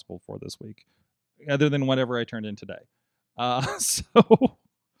responsible for this week, other than whatever I turned in today. So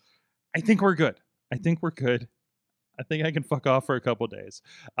I think we're good. I think I can fuck off for a couple days.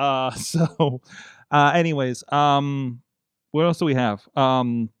 Anyways, what else do we have?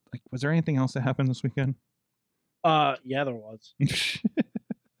 Was there anything else that happened this weekend? Yeah, there was.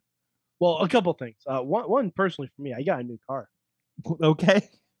 Well, a couple things. One personally for me, I got a new car. Okay.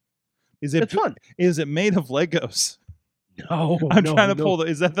 It's fun. Is it made of Legos? No, I'm trying to pull.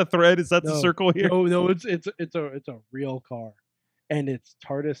 Is that the thread? Is that the circle here? No, it's a real car, and it's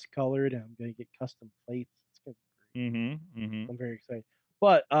TARDIS colored. And I'm gonna get custom plates. It's gonna be great. I'm very excited.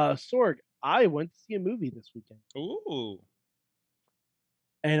 But Sorg, I went to see a movie this weekend. Ooh.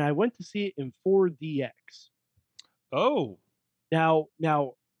 And I went to see it in 4DX. Oh. Now,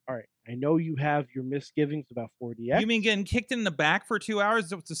 all right. I know you have your misgivings about 4DX. You mean getting kicked in the back for 2 hours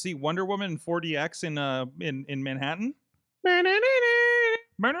to see Wonder Woman in 4DX in Manhattan? Yeah.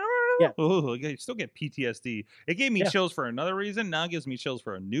 Oh, you still get PTSD. It gave me chills for another reason. Now it gives me chills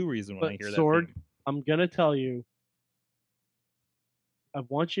for a new reason when I hear Sorg, that. I'm gonna tell you. I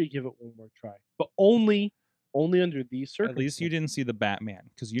want you to give it one more try, but only under these circumstances. At least you didn't see the Batman,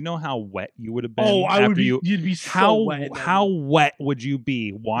 because you know how wet you would have been. Oh, I would be. You'd be so wet. How wet would you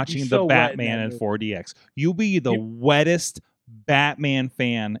be watching the Batman in 4DX? You'd be the wettest Batman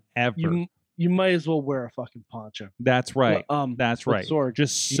fan ever. You might as well wear a fucking poncho. That's right. That's right. Sorg,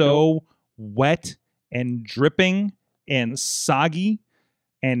 just so wet and dripping and soggy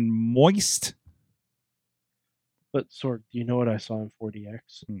and moist. But Sorg, do you know what I saw in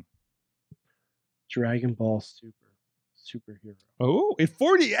 4DX? Dragon Ball Superhero. Oh, in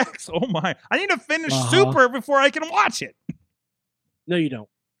 4DX. Oh my! I need to finish Super before I can watch it. No, you don't.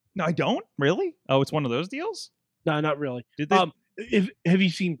 No, I don't. Really? Oh, it's one of those deals. No, not really. Did they? Have you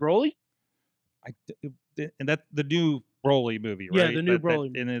seen Broly? And that's the new Broly movie, right? Yeah, the new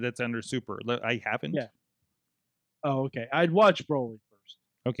Broly, and that's under Super. I haven't. Yeah. Oh, okay. I'd watch Broly first.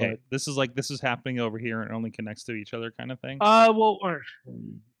 Okay, this is happening over here and only connects to each other, kind of thing. Well, all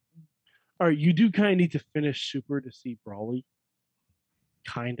right. You do kind of need to finish Super to see Broly.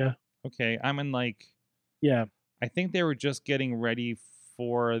 Kinda. Okay, I'm in like. Yeah. I think they were just getting ready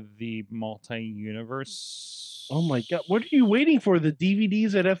for the multi-universe. Oh my god, what are you waiting for? The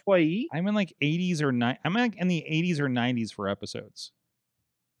DVDs at FYE? I'm in like 80s or 90s. I'm like in the 80s or 90s for episodes.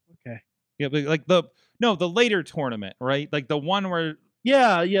 Okay. Yeah, but like the later tournament, right? Like the one where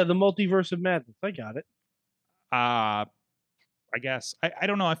Yeah, the Multiverse of Madness. I got it. I guess I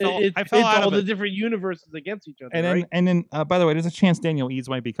don't know. I It's fell out all of the it. different universes against each other, And right? then by the way, there's a chance Daniel Eads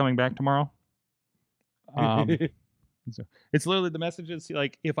might be coming back tomorrow. So it's literally the message is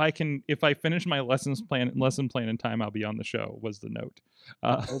like if I finish my lesson plan in time, I'll be on the show. Was the note.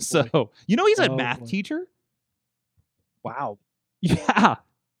 So he's a math teacher. Wow. Yeah.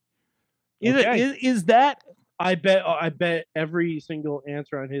 Is that? I bet every single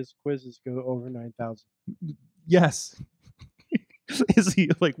answer on his quizzes go over 9,000. Yes. Is he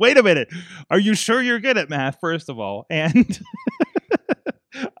like? Wait a minute. Are you sure you're good at math? First of all, and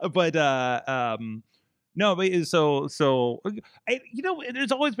but no, but so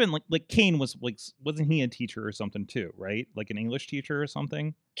there's always been like Kane was like, wasn't he a teacher or something too, right? Like an English teacher or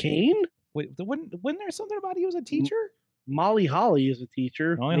something. Kane? Wait, wasn't there something about he was a teacher? Molly Holly is a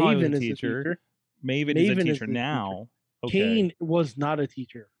teacher. Molly Holly was Maven a is teacher. a teacher. Maven is a teacher now. Okay. Kane was not a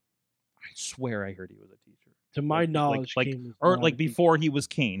teacher. I swear I heard he was a teacher. To my knowledge, Kane was or not like a before he was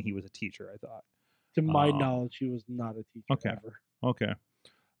Kane, he was a teacher. I thought. To my knowledge, he was not a teacher ever. Okay.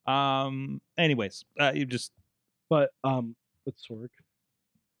 Anyways, you just. But with Sorg,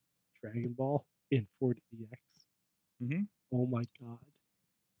 Dragon Ball in 4DX. Mm-hmm. Oh my god!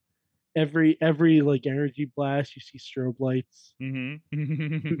 Every like energy blast, you see strobe lights.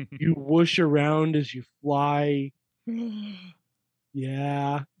 Mm-hmm. You whoosh around as you fly.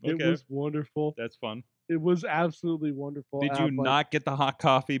 Yeah, it was wonderful. That's fun. It was absolutely wonderful. Did you not get the hot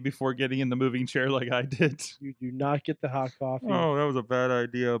coffee before getting in the moving chair like I did? You do not get the hot coffee. Oh, that was a bad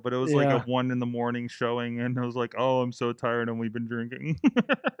idea. But it was like a 1 a.m. showing, and I was like, "Oh, I'm so tired, and we've been drinking."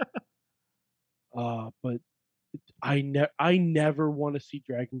 But I never want to see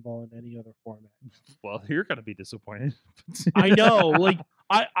Dragon Ball in any other format. Well, you're gonna be disappointed. I know. Like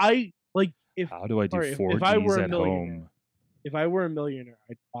I like if how do I do 4Ds if I were a at millionaire, home? If I were a millionaire,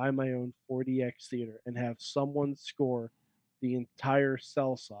 I'd buy my own 4DX theater and have someone score the entire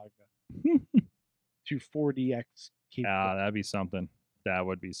Cell saga to 4DX. Ah, that'd be something. That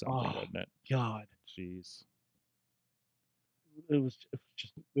would be something, wouldn't it? God, jeez, it was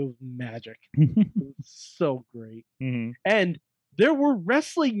magic. It was so great. Mm-hmm. And there were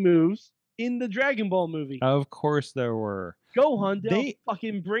wrestling moves in the Dragon Ball movie. Of course there were. Gohan, they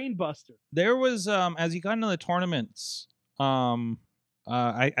fucking brainbuster. There was as you got into the tournaments.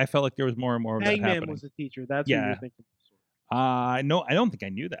 I felt like there was more and more of that happening. was a teacher. That's what you're thinking. No, I don't think I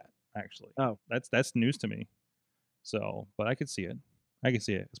knew that actually. Oh, that's news to me. So, but I could see it. I could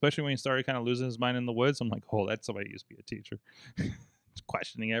see it, especially when he started kind of losing his mind in the woods. I'm like, oh, that's somebody who used to be a teacher,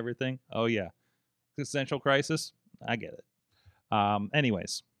 questioning everything. Oh yeah, existential crisis. I get it.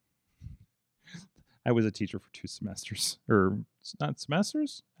 Anyways, I was a teacher for 2 semesters, or not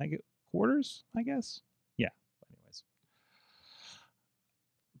semesters. I get quarters, I guess. Yeah. Anyways,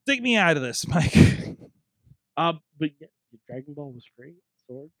 take me out of this, Mike. But yeah, Dragon Ball was great.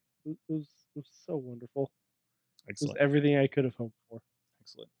 Sword, it was so wonderful. Excellent. It was everything I could have hoped for.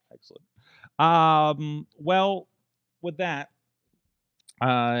 Excellent. Well, with that,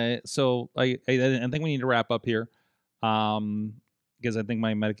 so I think we need to wrap up here, because I think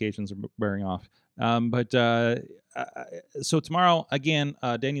my medications are wearing off. So tomorrow again,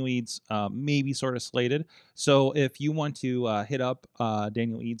 Daniel Eads may be sort of slated. So if you want to hit up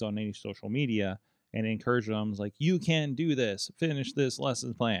Daniel Eads on any social media and encourage them, like, you can do this, finish this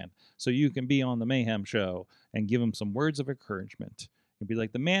lesson plan, so you can be on the Mayhem show, and give him some words of encouragement and be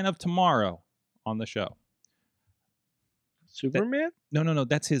like the man of tomorrow on the show. Superman? No.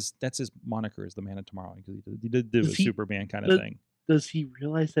 That's his moniker, is the man of tomorrow, because he did do a Superman kind of thing. Does he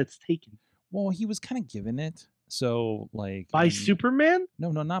realize that's taken? Well, he was kind of given it. So, like, by Superman? No,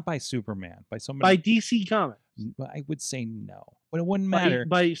 not by Superman. By somebody. By DC Comics. I would say no, but it wouldn't matter.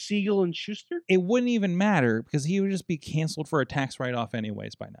 By Siegel and Schuster? It wouldn't even matter, because he would just be canceled for a tax write-off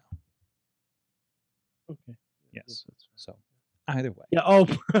anyways by now. Okay. Yes. So, either way. Yeah. Oh,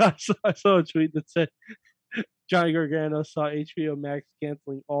 I saw a tweet that said Johnny Gargano saw HBO Max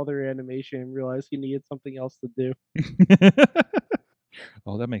canceling all their animation and realized he needed something else to do.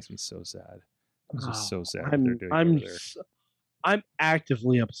 Oh, that makes me so sad. I'm just so sad. I'm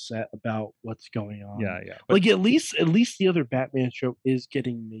actively upset about what's going on. Yeah. Like at least the other Batman show is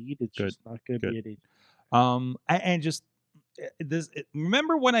getting made. It's just not going to be at HBO. And just this.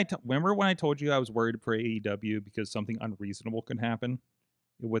 Remember when I told you I was worried for AEW because something unreasonable can happen?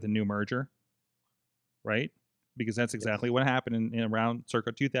 with a new merger, right? Because that's exactly what happened in around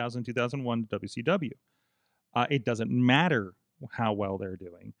circa 2000, 2001 WCW. It doesn't matter how well they're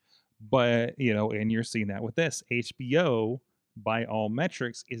doing, but and you're seeing that with this. HBO, by all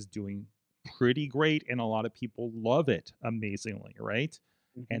metrics, is doing pretty great, and a lot of people love it amazingly, right?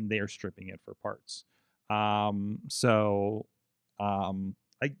 Mm-hmm. And they're stripping it for parts. So,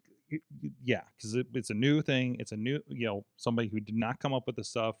 I yeah, because it's a new thing. It's a new, somebody who did not come up with the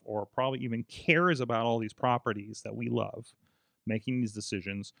stuff or probably even cares about all these properties that we love, making these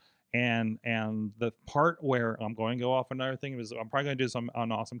decisions. And the part where I'm going to go off another thing is I'm probably going to do some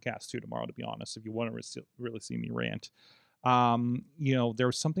on Awesome Cast 2 tomorrow, to be honest, if you want to really see me rant.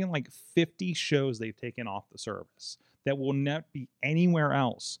 There's something like 50 shows they've taken off the service that will not be anywhere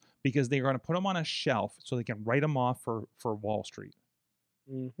else because they're going to put them on a shelf so they can write them off for Wall Street.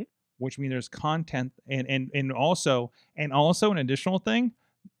 Mm-hmm. Which means there's content and also an additional thing,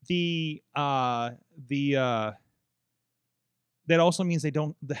 that also means they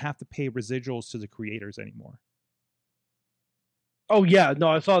don't have to pay residuals to the creators anymore. Oh yeah, no,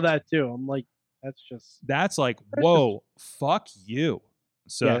 I saw that too. I'm like, that's like, whoa, fuck you.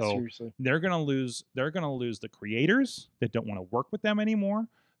 So yeah, seriously. they're gonna lose the creators that don't want to work with them anymore.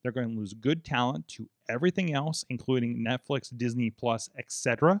 They're going to lose good talent to everything else, including Netflix, Disney Plus,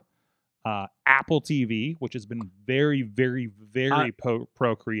 etc. Apple TV, which has been very, very, very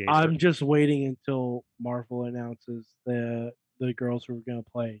pro creator. I'm just waiting until Marvel announces the girls who are going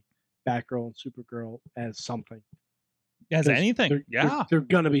to play Batgirl and Supergirl as something. As anything, they're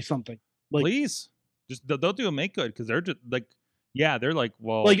going to be something. Like, please, just they'll do a make good because they're just like, they're like,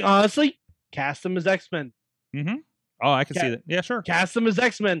 well, like honestly, cast them as X-Men. Mm-hmm. Oh, I can see that. Yeah, sure. Cast them as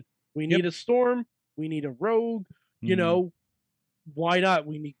X-Men. We need a Storm. We need a Rogue. Mm-hmm. Why not?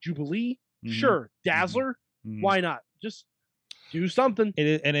 We need Jubilee. Mm-hmm. Sure. Dazzler. Mm-hmm. Why not? Just do something.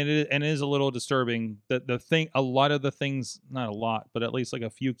 It is a little disturbing that the thing, a lot of the things, not a lot, but at least like a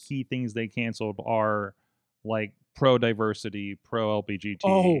few key things they canceled are like pro diversity, pro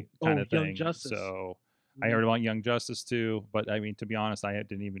LGBT kind of thing. Young Justice. So I heard about Young Justice too, but I mean, to be honest, I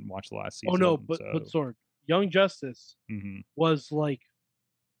didn't even watch the last season. Oh no, but Sorg, Young Justice was like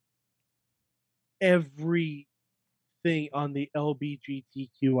everything on the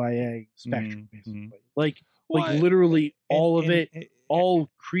LGBTQIA spectrum, basically. Like literally all of it, all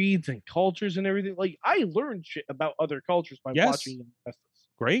creeds and cultures and everything. Like I learned shit about other cultures by watching Young Justice.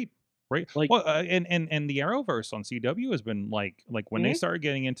 Great. Like, well, and the Arrowverse on CW has been like when they started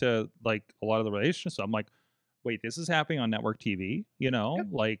getting into like a lot of the relationships, I'm like, wait, this is happening on network TV,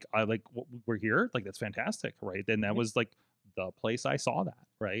 like we're here, like that's fantastic, right? Then that was like the place I saw that,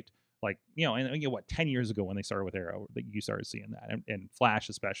 right? Like, and 10 years ago when they started with Arrow, that you started seeing that, and Flash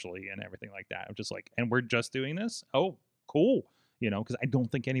especially, and everything like that. I'm just like, and we're just doing this? Oh, cool. Because I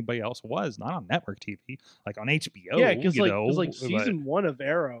don't think anybody else was, not on network TV, like on HBO. Yeah, because like season 1 of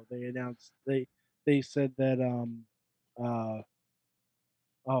Arrow, they announced they said that not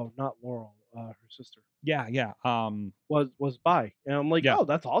Laurel, her sister. Yeah. Was bi, and I'm like, oh,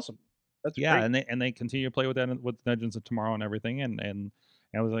 that's awesome. That's great. and they continue to play with that with Legends of Tomorrow and everything, and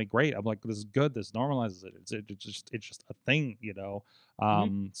I was like, great. I'm like, this is good. This normalizes it. It's just a thing,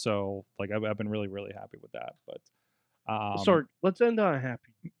 So like I've been really, really happy with that. But sorry, let's end on a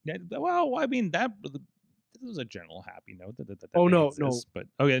happy. Yeah, well, I mean this is a general happy note. That no. But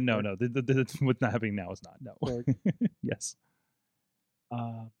okay, no. What's not happening now is not no. Yes.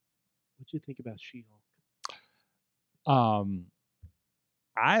 What do you think about She-Hulk?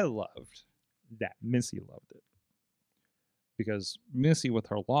 I loved that Missy loved it because Missy, with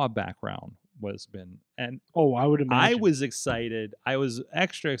her law background, I would imagine. I was excited. I was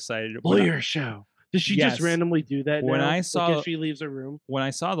extra excited. Lawyer show. Did she just randomly do that when now? I saw if she leaves her room? When I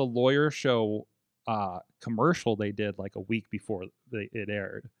saw the Lawyer Show commercial they did like a week before it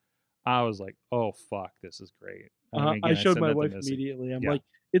aired, I was like, oh fuck, this is great. I showed my wife immediately. I'm like,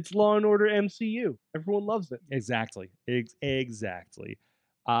 it's Law and Order MCU. Everyone loves it. Exactly.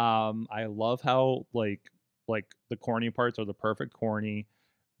 I love how like the corny parts are the perfect corny.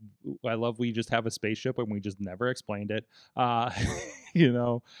 I love we just have a spaceship and we just never explained it. Like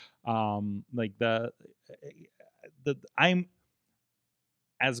I'm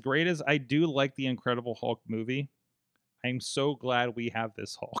as great as I do like the Incredible Hulk movie. I'm so glad we have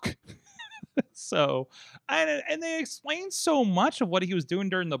this Hulk. So, and they explained so much of what he was doing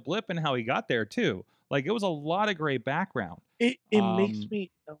during the blip and how he got there too. Like it was a lot of great background. It makes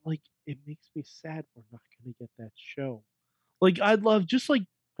me sad we're not going to get that show. Like I'd love just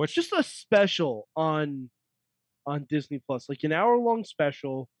a special on Disney Plus, like an hour-long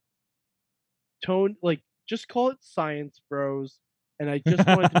special. Just call it Science Bros, and I just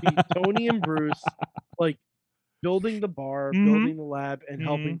want it to be Tony and Bruce, like building the bar, building the lab, and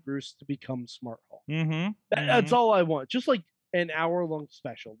helping Bruce to become Smart Hulk. That's all I want. Just like an hour-long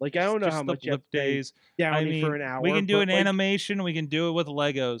special. Like I don't know Just how the much you have blip to pay days. Downey for an hour. We can do but, an like, animation. We can do it with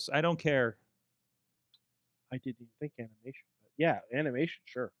Legos. I don't care. I didn't even think animation, but yeah, animation,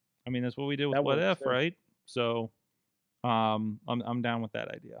 sure. I mean, that's what we did with That What works If, too. right? So, I'm down with that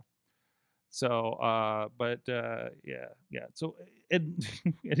idea. So, yeah. So it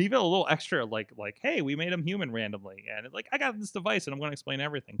it even a little extra, like, hey, we made him human randomly, and it's like I got this device, and I'm going to explain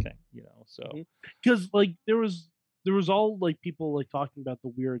everything, you know. So, because like there was all like people like talking about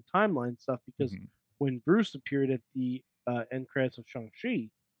the weird timeline stuff because when Bruce appeared at the end credits of Shang-Chi,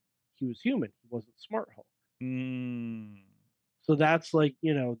 he was human. He wasn't Smart Hulk. So that's like,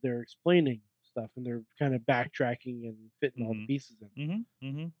 you know, they're explaining stuff and they're kind of backtracking and fitting all the pieces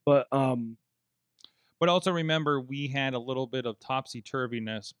in. But also remember, we had a little bit of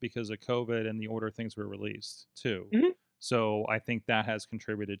topsy-turviness because of COVID and the order things were released too. So I think that has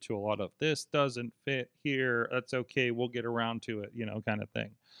contributed to a lot of this doesn't fit here. That's okay. We'll get around to it, you know, kind of thing.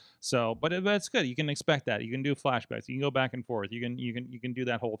 So, but it's good. You can expect that. You can do flashbacks. You can go back and forth. You can do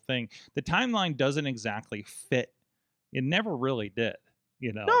that whole thing. The timeline doesn't exactly fit. It never really did.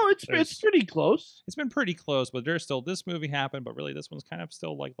 You know, no, it's pretty close. It's been pretty close, but there's still this movie happened, but really this one's kind of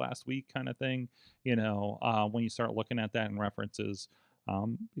still like last week kind of thing. You know, when you start looking at that in references,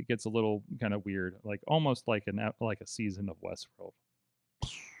 it gets a little kind of weird, like almost like a season of Westworld.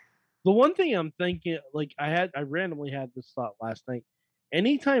 The one thing I'm thinking, like I randomly had this thought last night.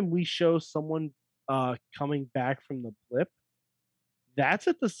 Anytime we show someone coming back from the blip, that's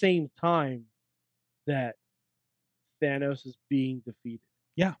at the same time that Thanos is being defeated.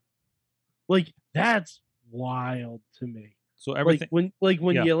 Yeah. Like that's wild to me. So everything when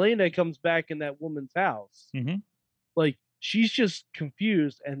Yelena comes back in that woman's house, like she's just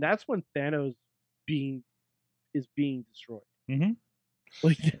confused, and that's when Thanos is being destroyed.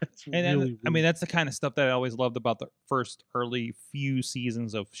 Like that's really weird. I mean, that's the kind of stuff that I always loved about the first early few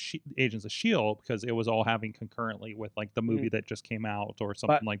seasons of Agents of S.H.I.E.L.D. because it was all having concurrently with like the movie that just came out or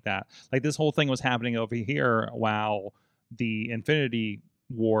something like that. Like this whole thing was happening over here while the Infinity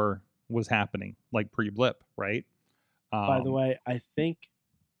War was happening, like pre-blip, right? By the way, I think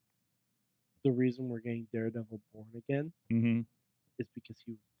the reason we're getting Daredevil Born Again is because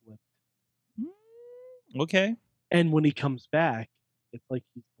he was blipped. Okay. And when he comes back, it's like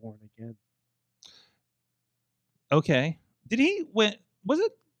he's born again. Okay.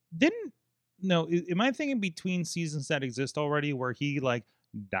 No, am I thinking between seasons that exist already where he like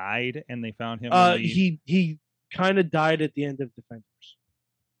died and they found him? He kind of died at the end of Defenders.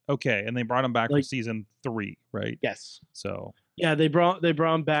 Okay, and they brought him back for season 3, right? Yes. So yeah, they brought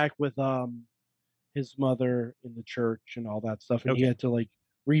him back with his mother in the church and all that stuff, and he had to like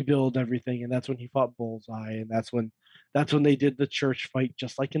rebuild everything, and that's when he fought Bullseye, and that's when they did the church fight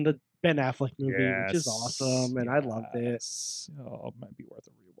just like in the Ben Affleck movie, which is awesome, and I loved it. Oh, it might be worth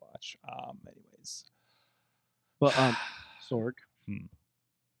a rewatch. Anyways, but Sorg,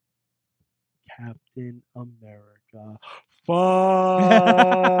 Captain America, fucks.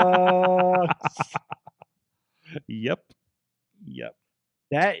 Yep.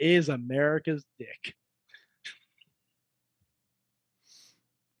 That is America's dick.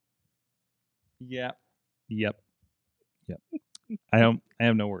 Yep. I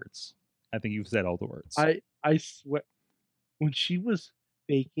have no words. I think you've said all the words. I swear, when she was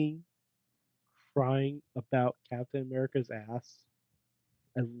faking crying about Captain America's ass,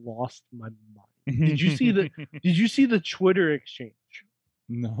 I lost my mind. Did you see the Twitter exchange?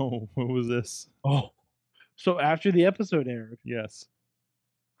 No. What was this? Oh. So after the episode aired, yes,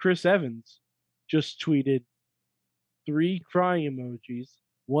 Chris Evans just tweeted 3 crying emojis,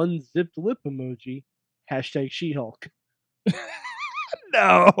 1 zipped lip emoji, #She-Hulk.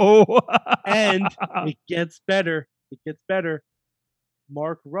 No. And it gets better.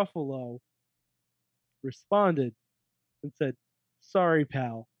 Mark Ruffalo responded and said, "Sorry,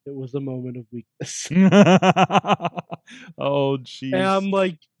 pal. It was a moment of weakness." Oh, jeez. And I'm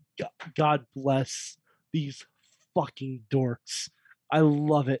like, God bless these fucking dorks. I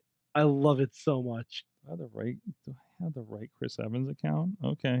love it. I love it so much. Do I have the right Chris Evans account?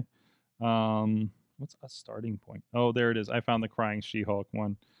 Okay. What's a starting point? Oh, there it is. I found the crying She-Hulk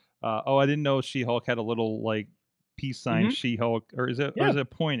one. I didn't know She-Hulk had a little like peace sign She-Hulk, or is it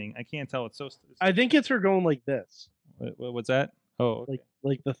pointing? I can't tell. It's so. I think it's her going like this. What's that? Oh, okay.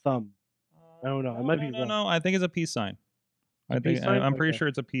 like the thumb. I don't know. I might be wrong. No. I think it's a peace sign. I'm pretty sure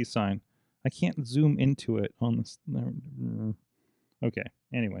it's a peace sign. I can't zoom into it on this. Okay.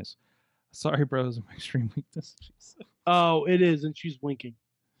 Anyways, Sorry, bros, my extreme weakness. Oh, it is, and she's winking.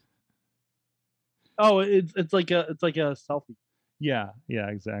 Oh, it's like a selfie. Yeah,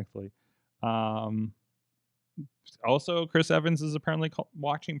 exactly. Also, Chris Evans is apparently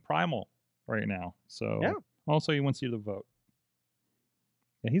watching Primal right now. So yeah. Also, he wants you to vote.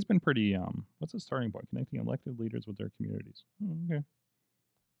 Yeah, he's been pretty. What's his starting point? Connecting elected leaders with their communities. Okay,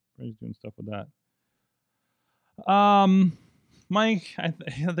 he's doing stuff with that. Mike, I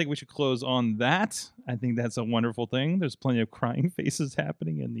think we should close on that. I think that's a wonderful thing. There's plenty of crying faces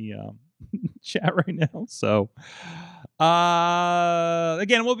happening in the chat right now. So,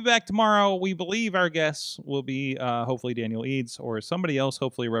 again, we'll be back tomorrow. We believe our guests will be hopefully Daniel Eads or somebody else,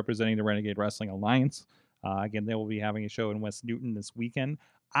 hopefully representing the Renegade Wrestling Alliance. Again, they will be having a show in West Newton this weekend.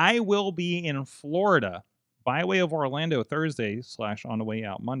 I will be in Florida by way of Orlando Thursday / on the way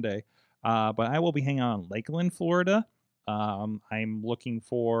out Monday. But I will be hanging out in Lakeland, Florida. I'm looking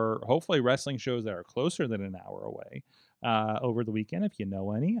for hopefully wrestling shows that are closer than an hour away over the weekend, if you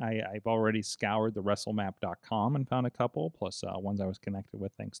know any. I've already scoured the WrestleMap.com and found a couple, plus ones I was connected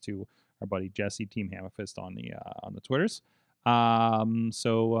with thanks to our buddy Jesse, Team Hammerfist on the Twitters.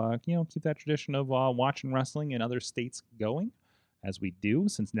 So keep that tradition of watching wrestling in other states going, as we do,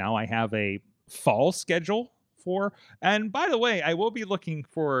 since now I have a fall schedule. And by the way, I will be looking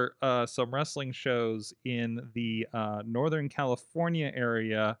for some wrestling shows in the Northern California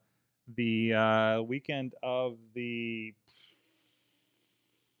area the weekend of the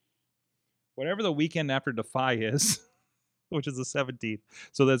whatever the weekend after Defy is, which is the 17th.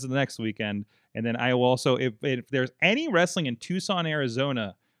 So that's the next weekend. And then I will also, if there's any wrestling in Tucson,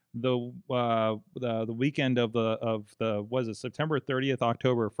 Arizona, the weekend of the was it September 30th,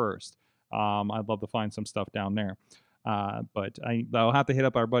 October 1st. I'd love to find some stuff down there. But I'll have to hit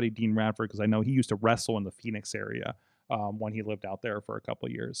up our buddy Dean Radford because I know he used to wrestle in the Phoenix area when he lived out there for a couple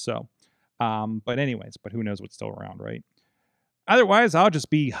of years. So, but who knows what's still around, right? Otherwise, I'll just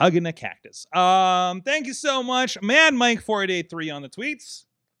be hugging a cactus. Thank you so much, Mad Mike 4883 on the tweets.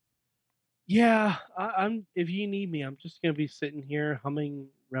 Yeah, I'm. If you need me, I'm just gonna be sitting here humming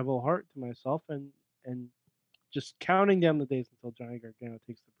Rebel Heart to myself and just counting down the days until Johnny Gargano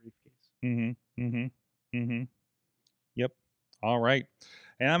takes the briefcase. Yep. All right.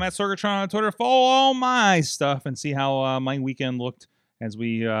 And I'm at Sorgatron on Twitter. Follow all my stuff and see how my weekend looked as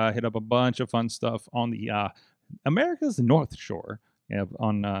we hit up a bunch of fun stuff on the America's North Shore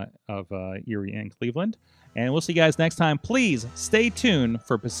of Erie and Cleveland. And we'll see you guys next time. Please stay tuned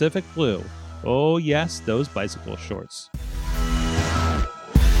for Pacific Blue. Oh, yes, those bicycle shorts.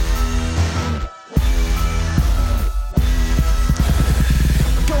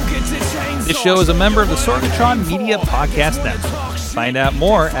 This show is a member of the Sorgatron Media Podcast Network. Find out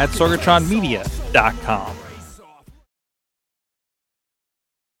more at sorgatronmedia.com.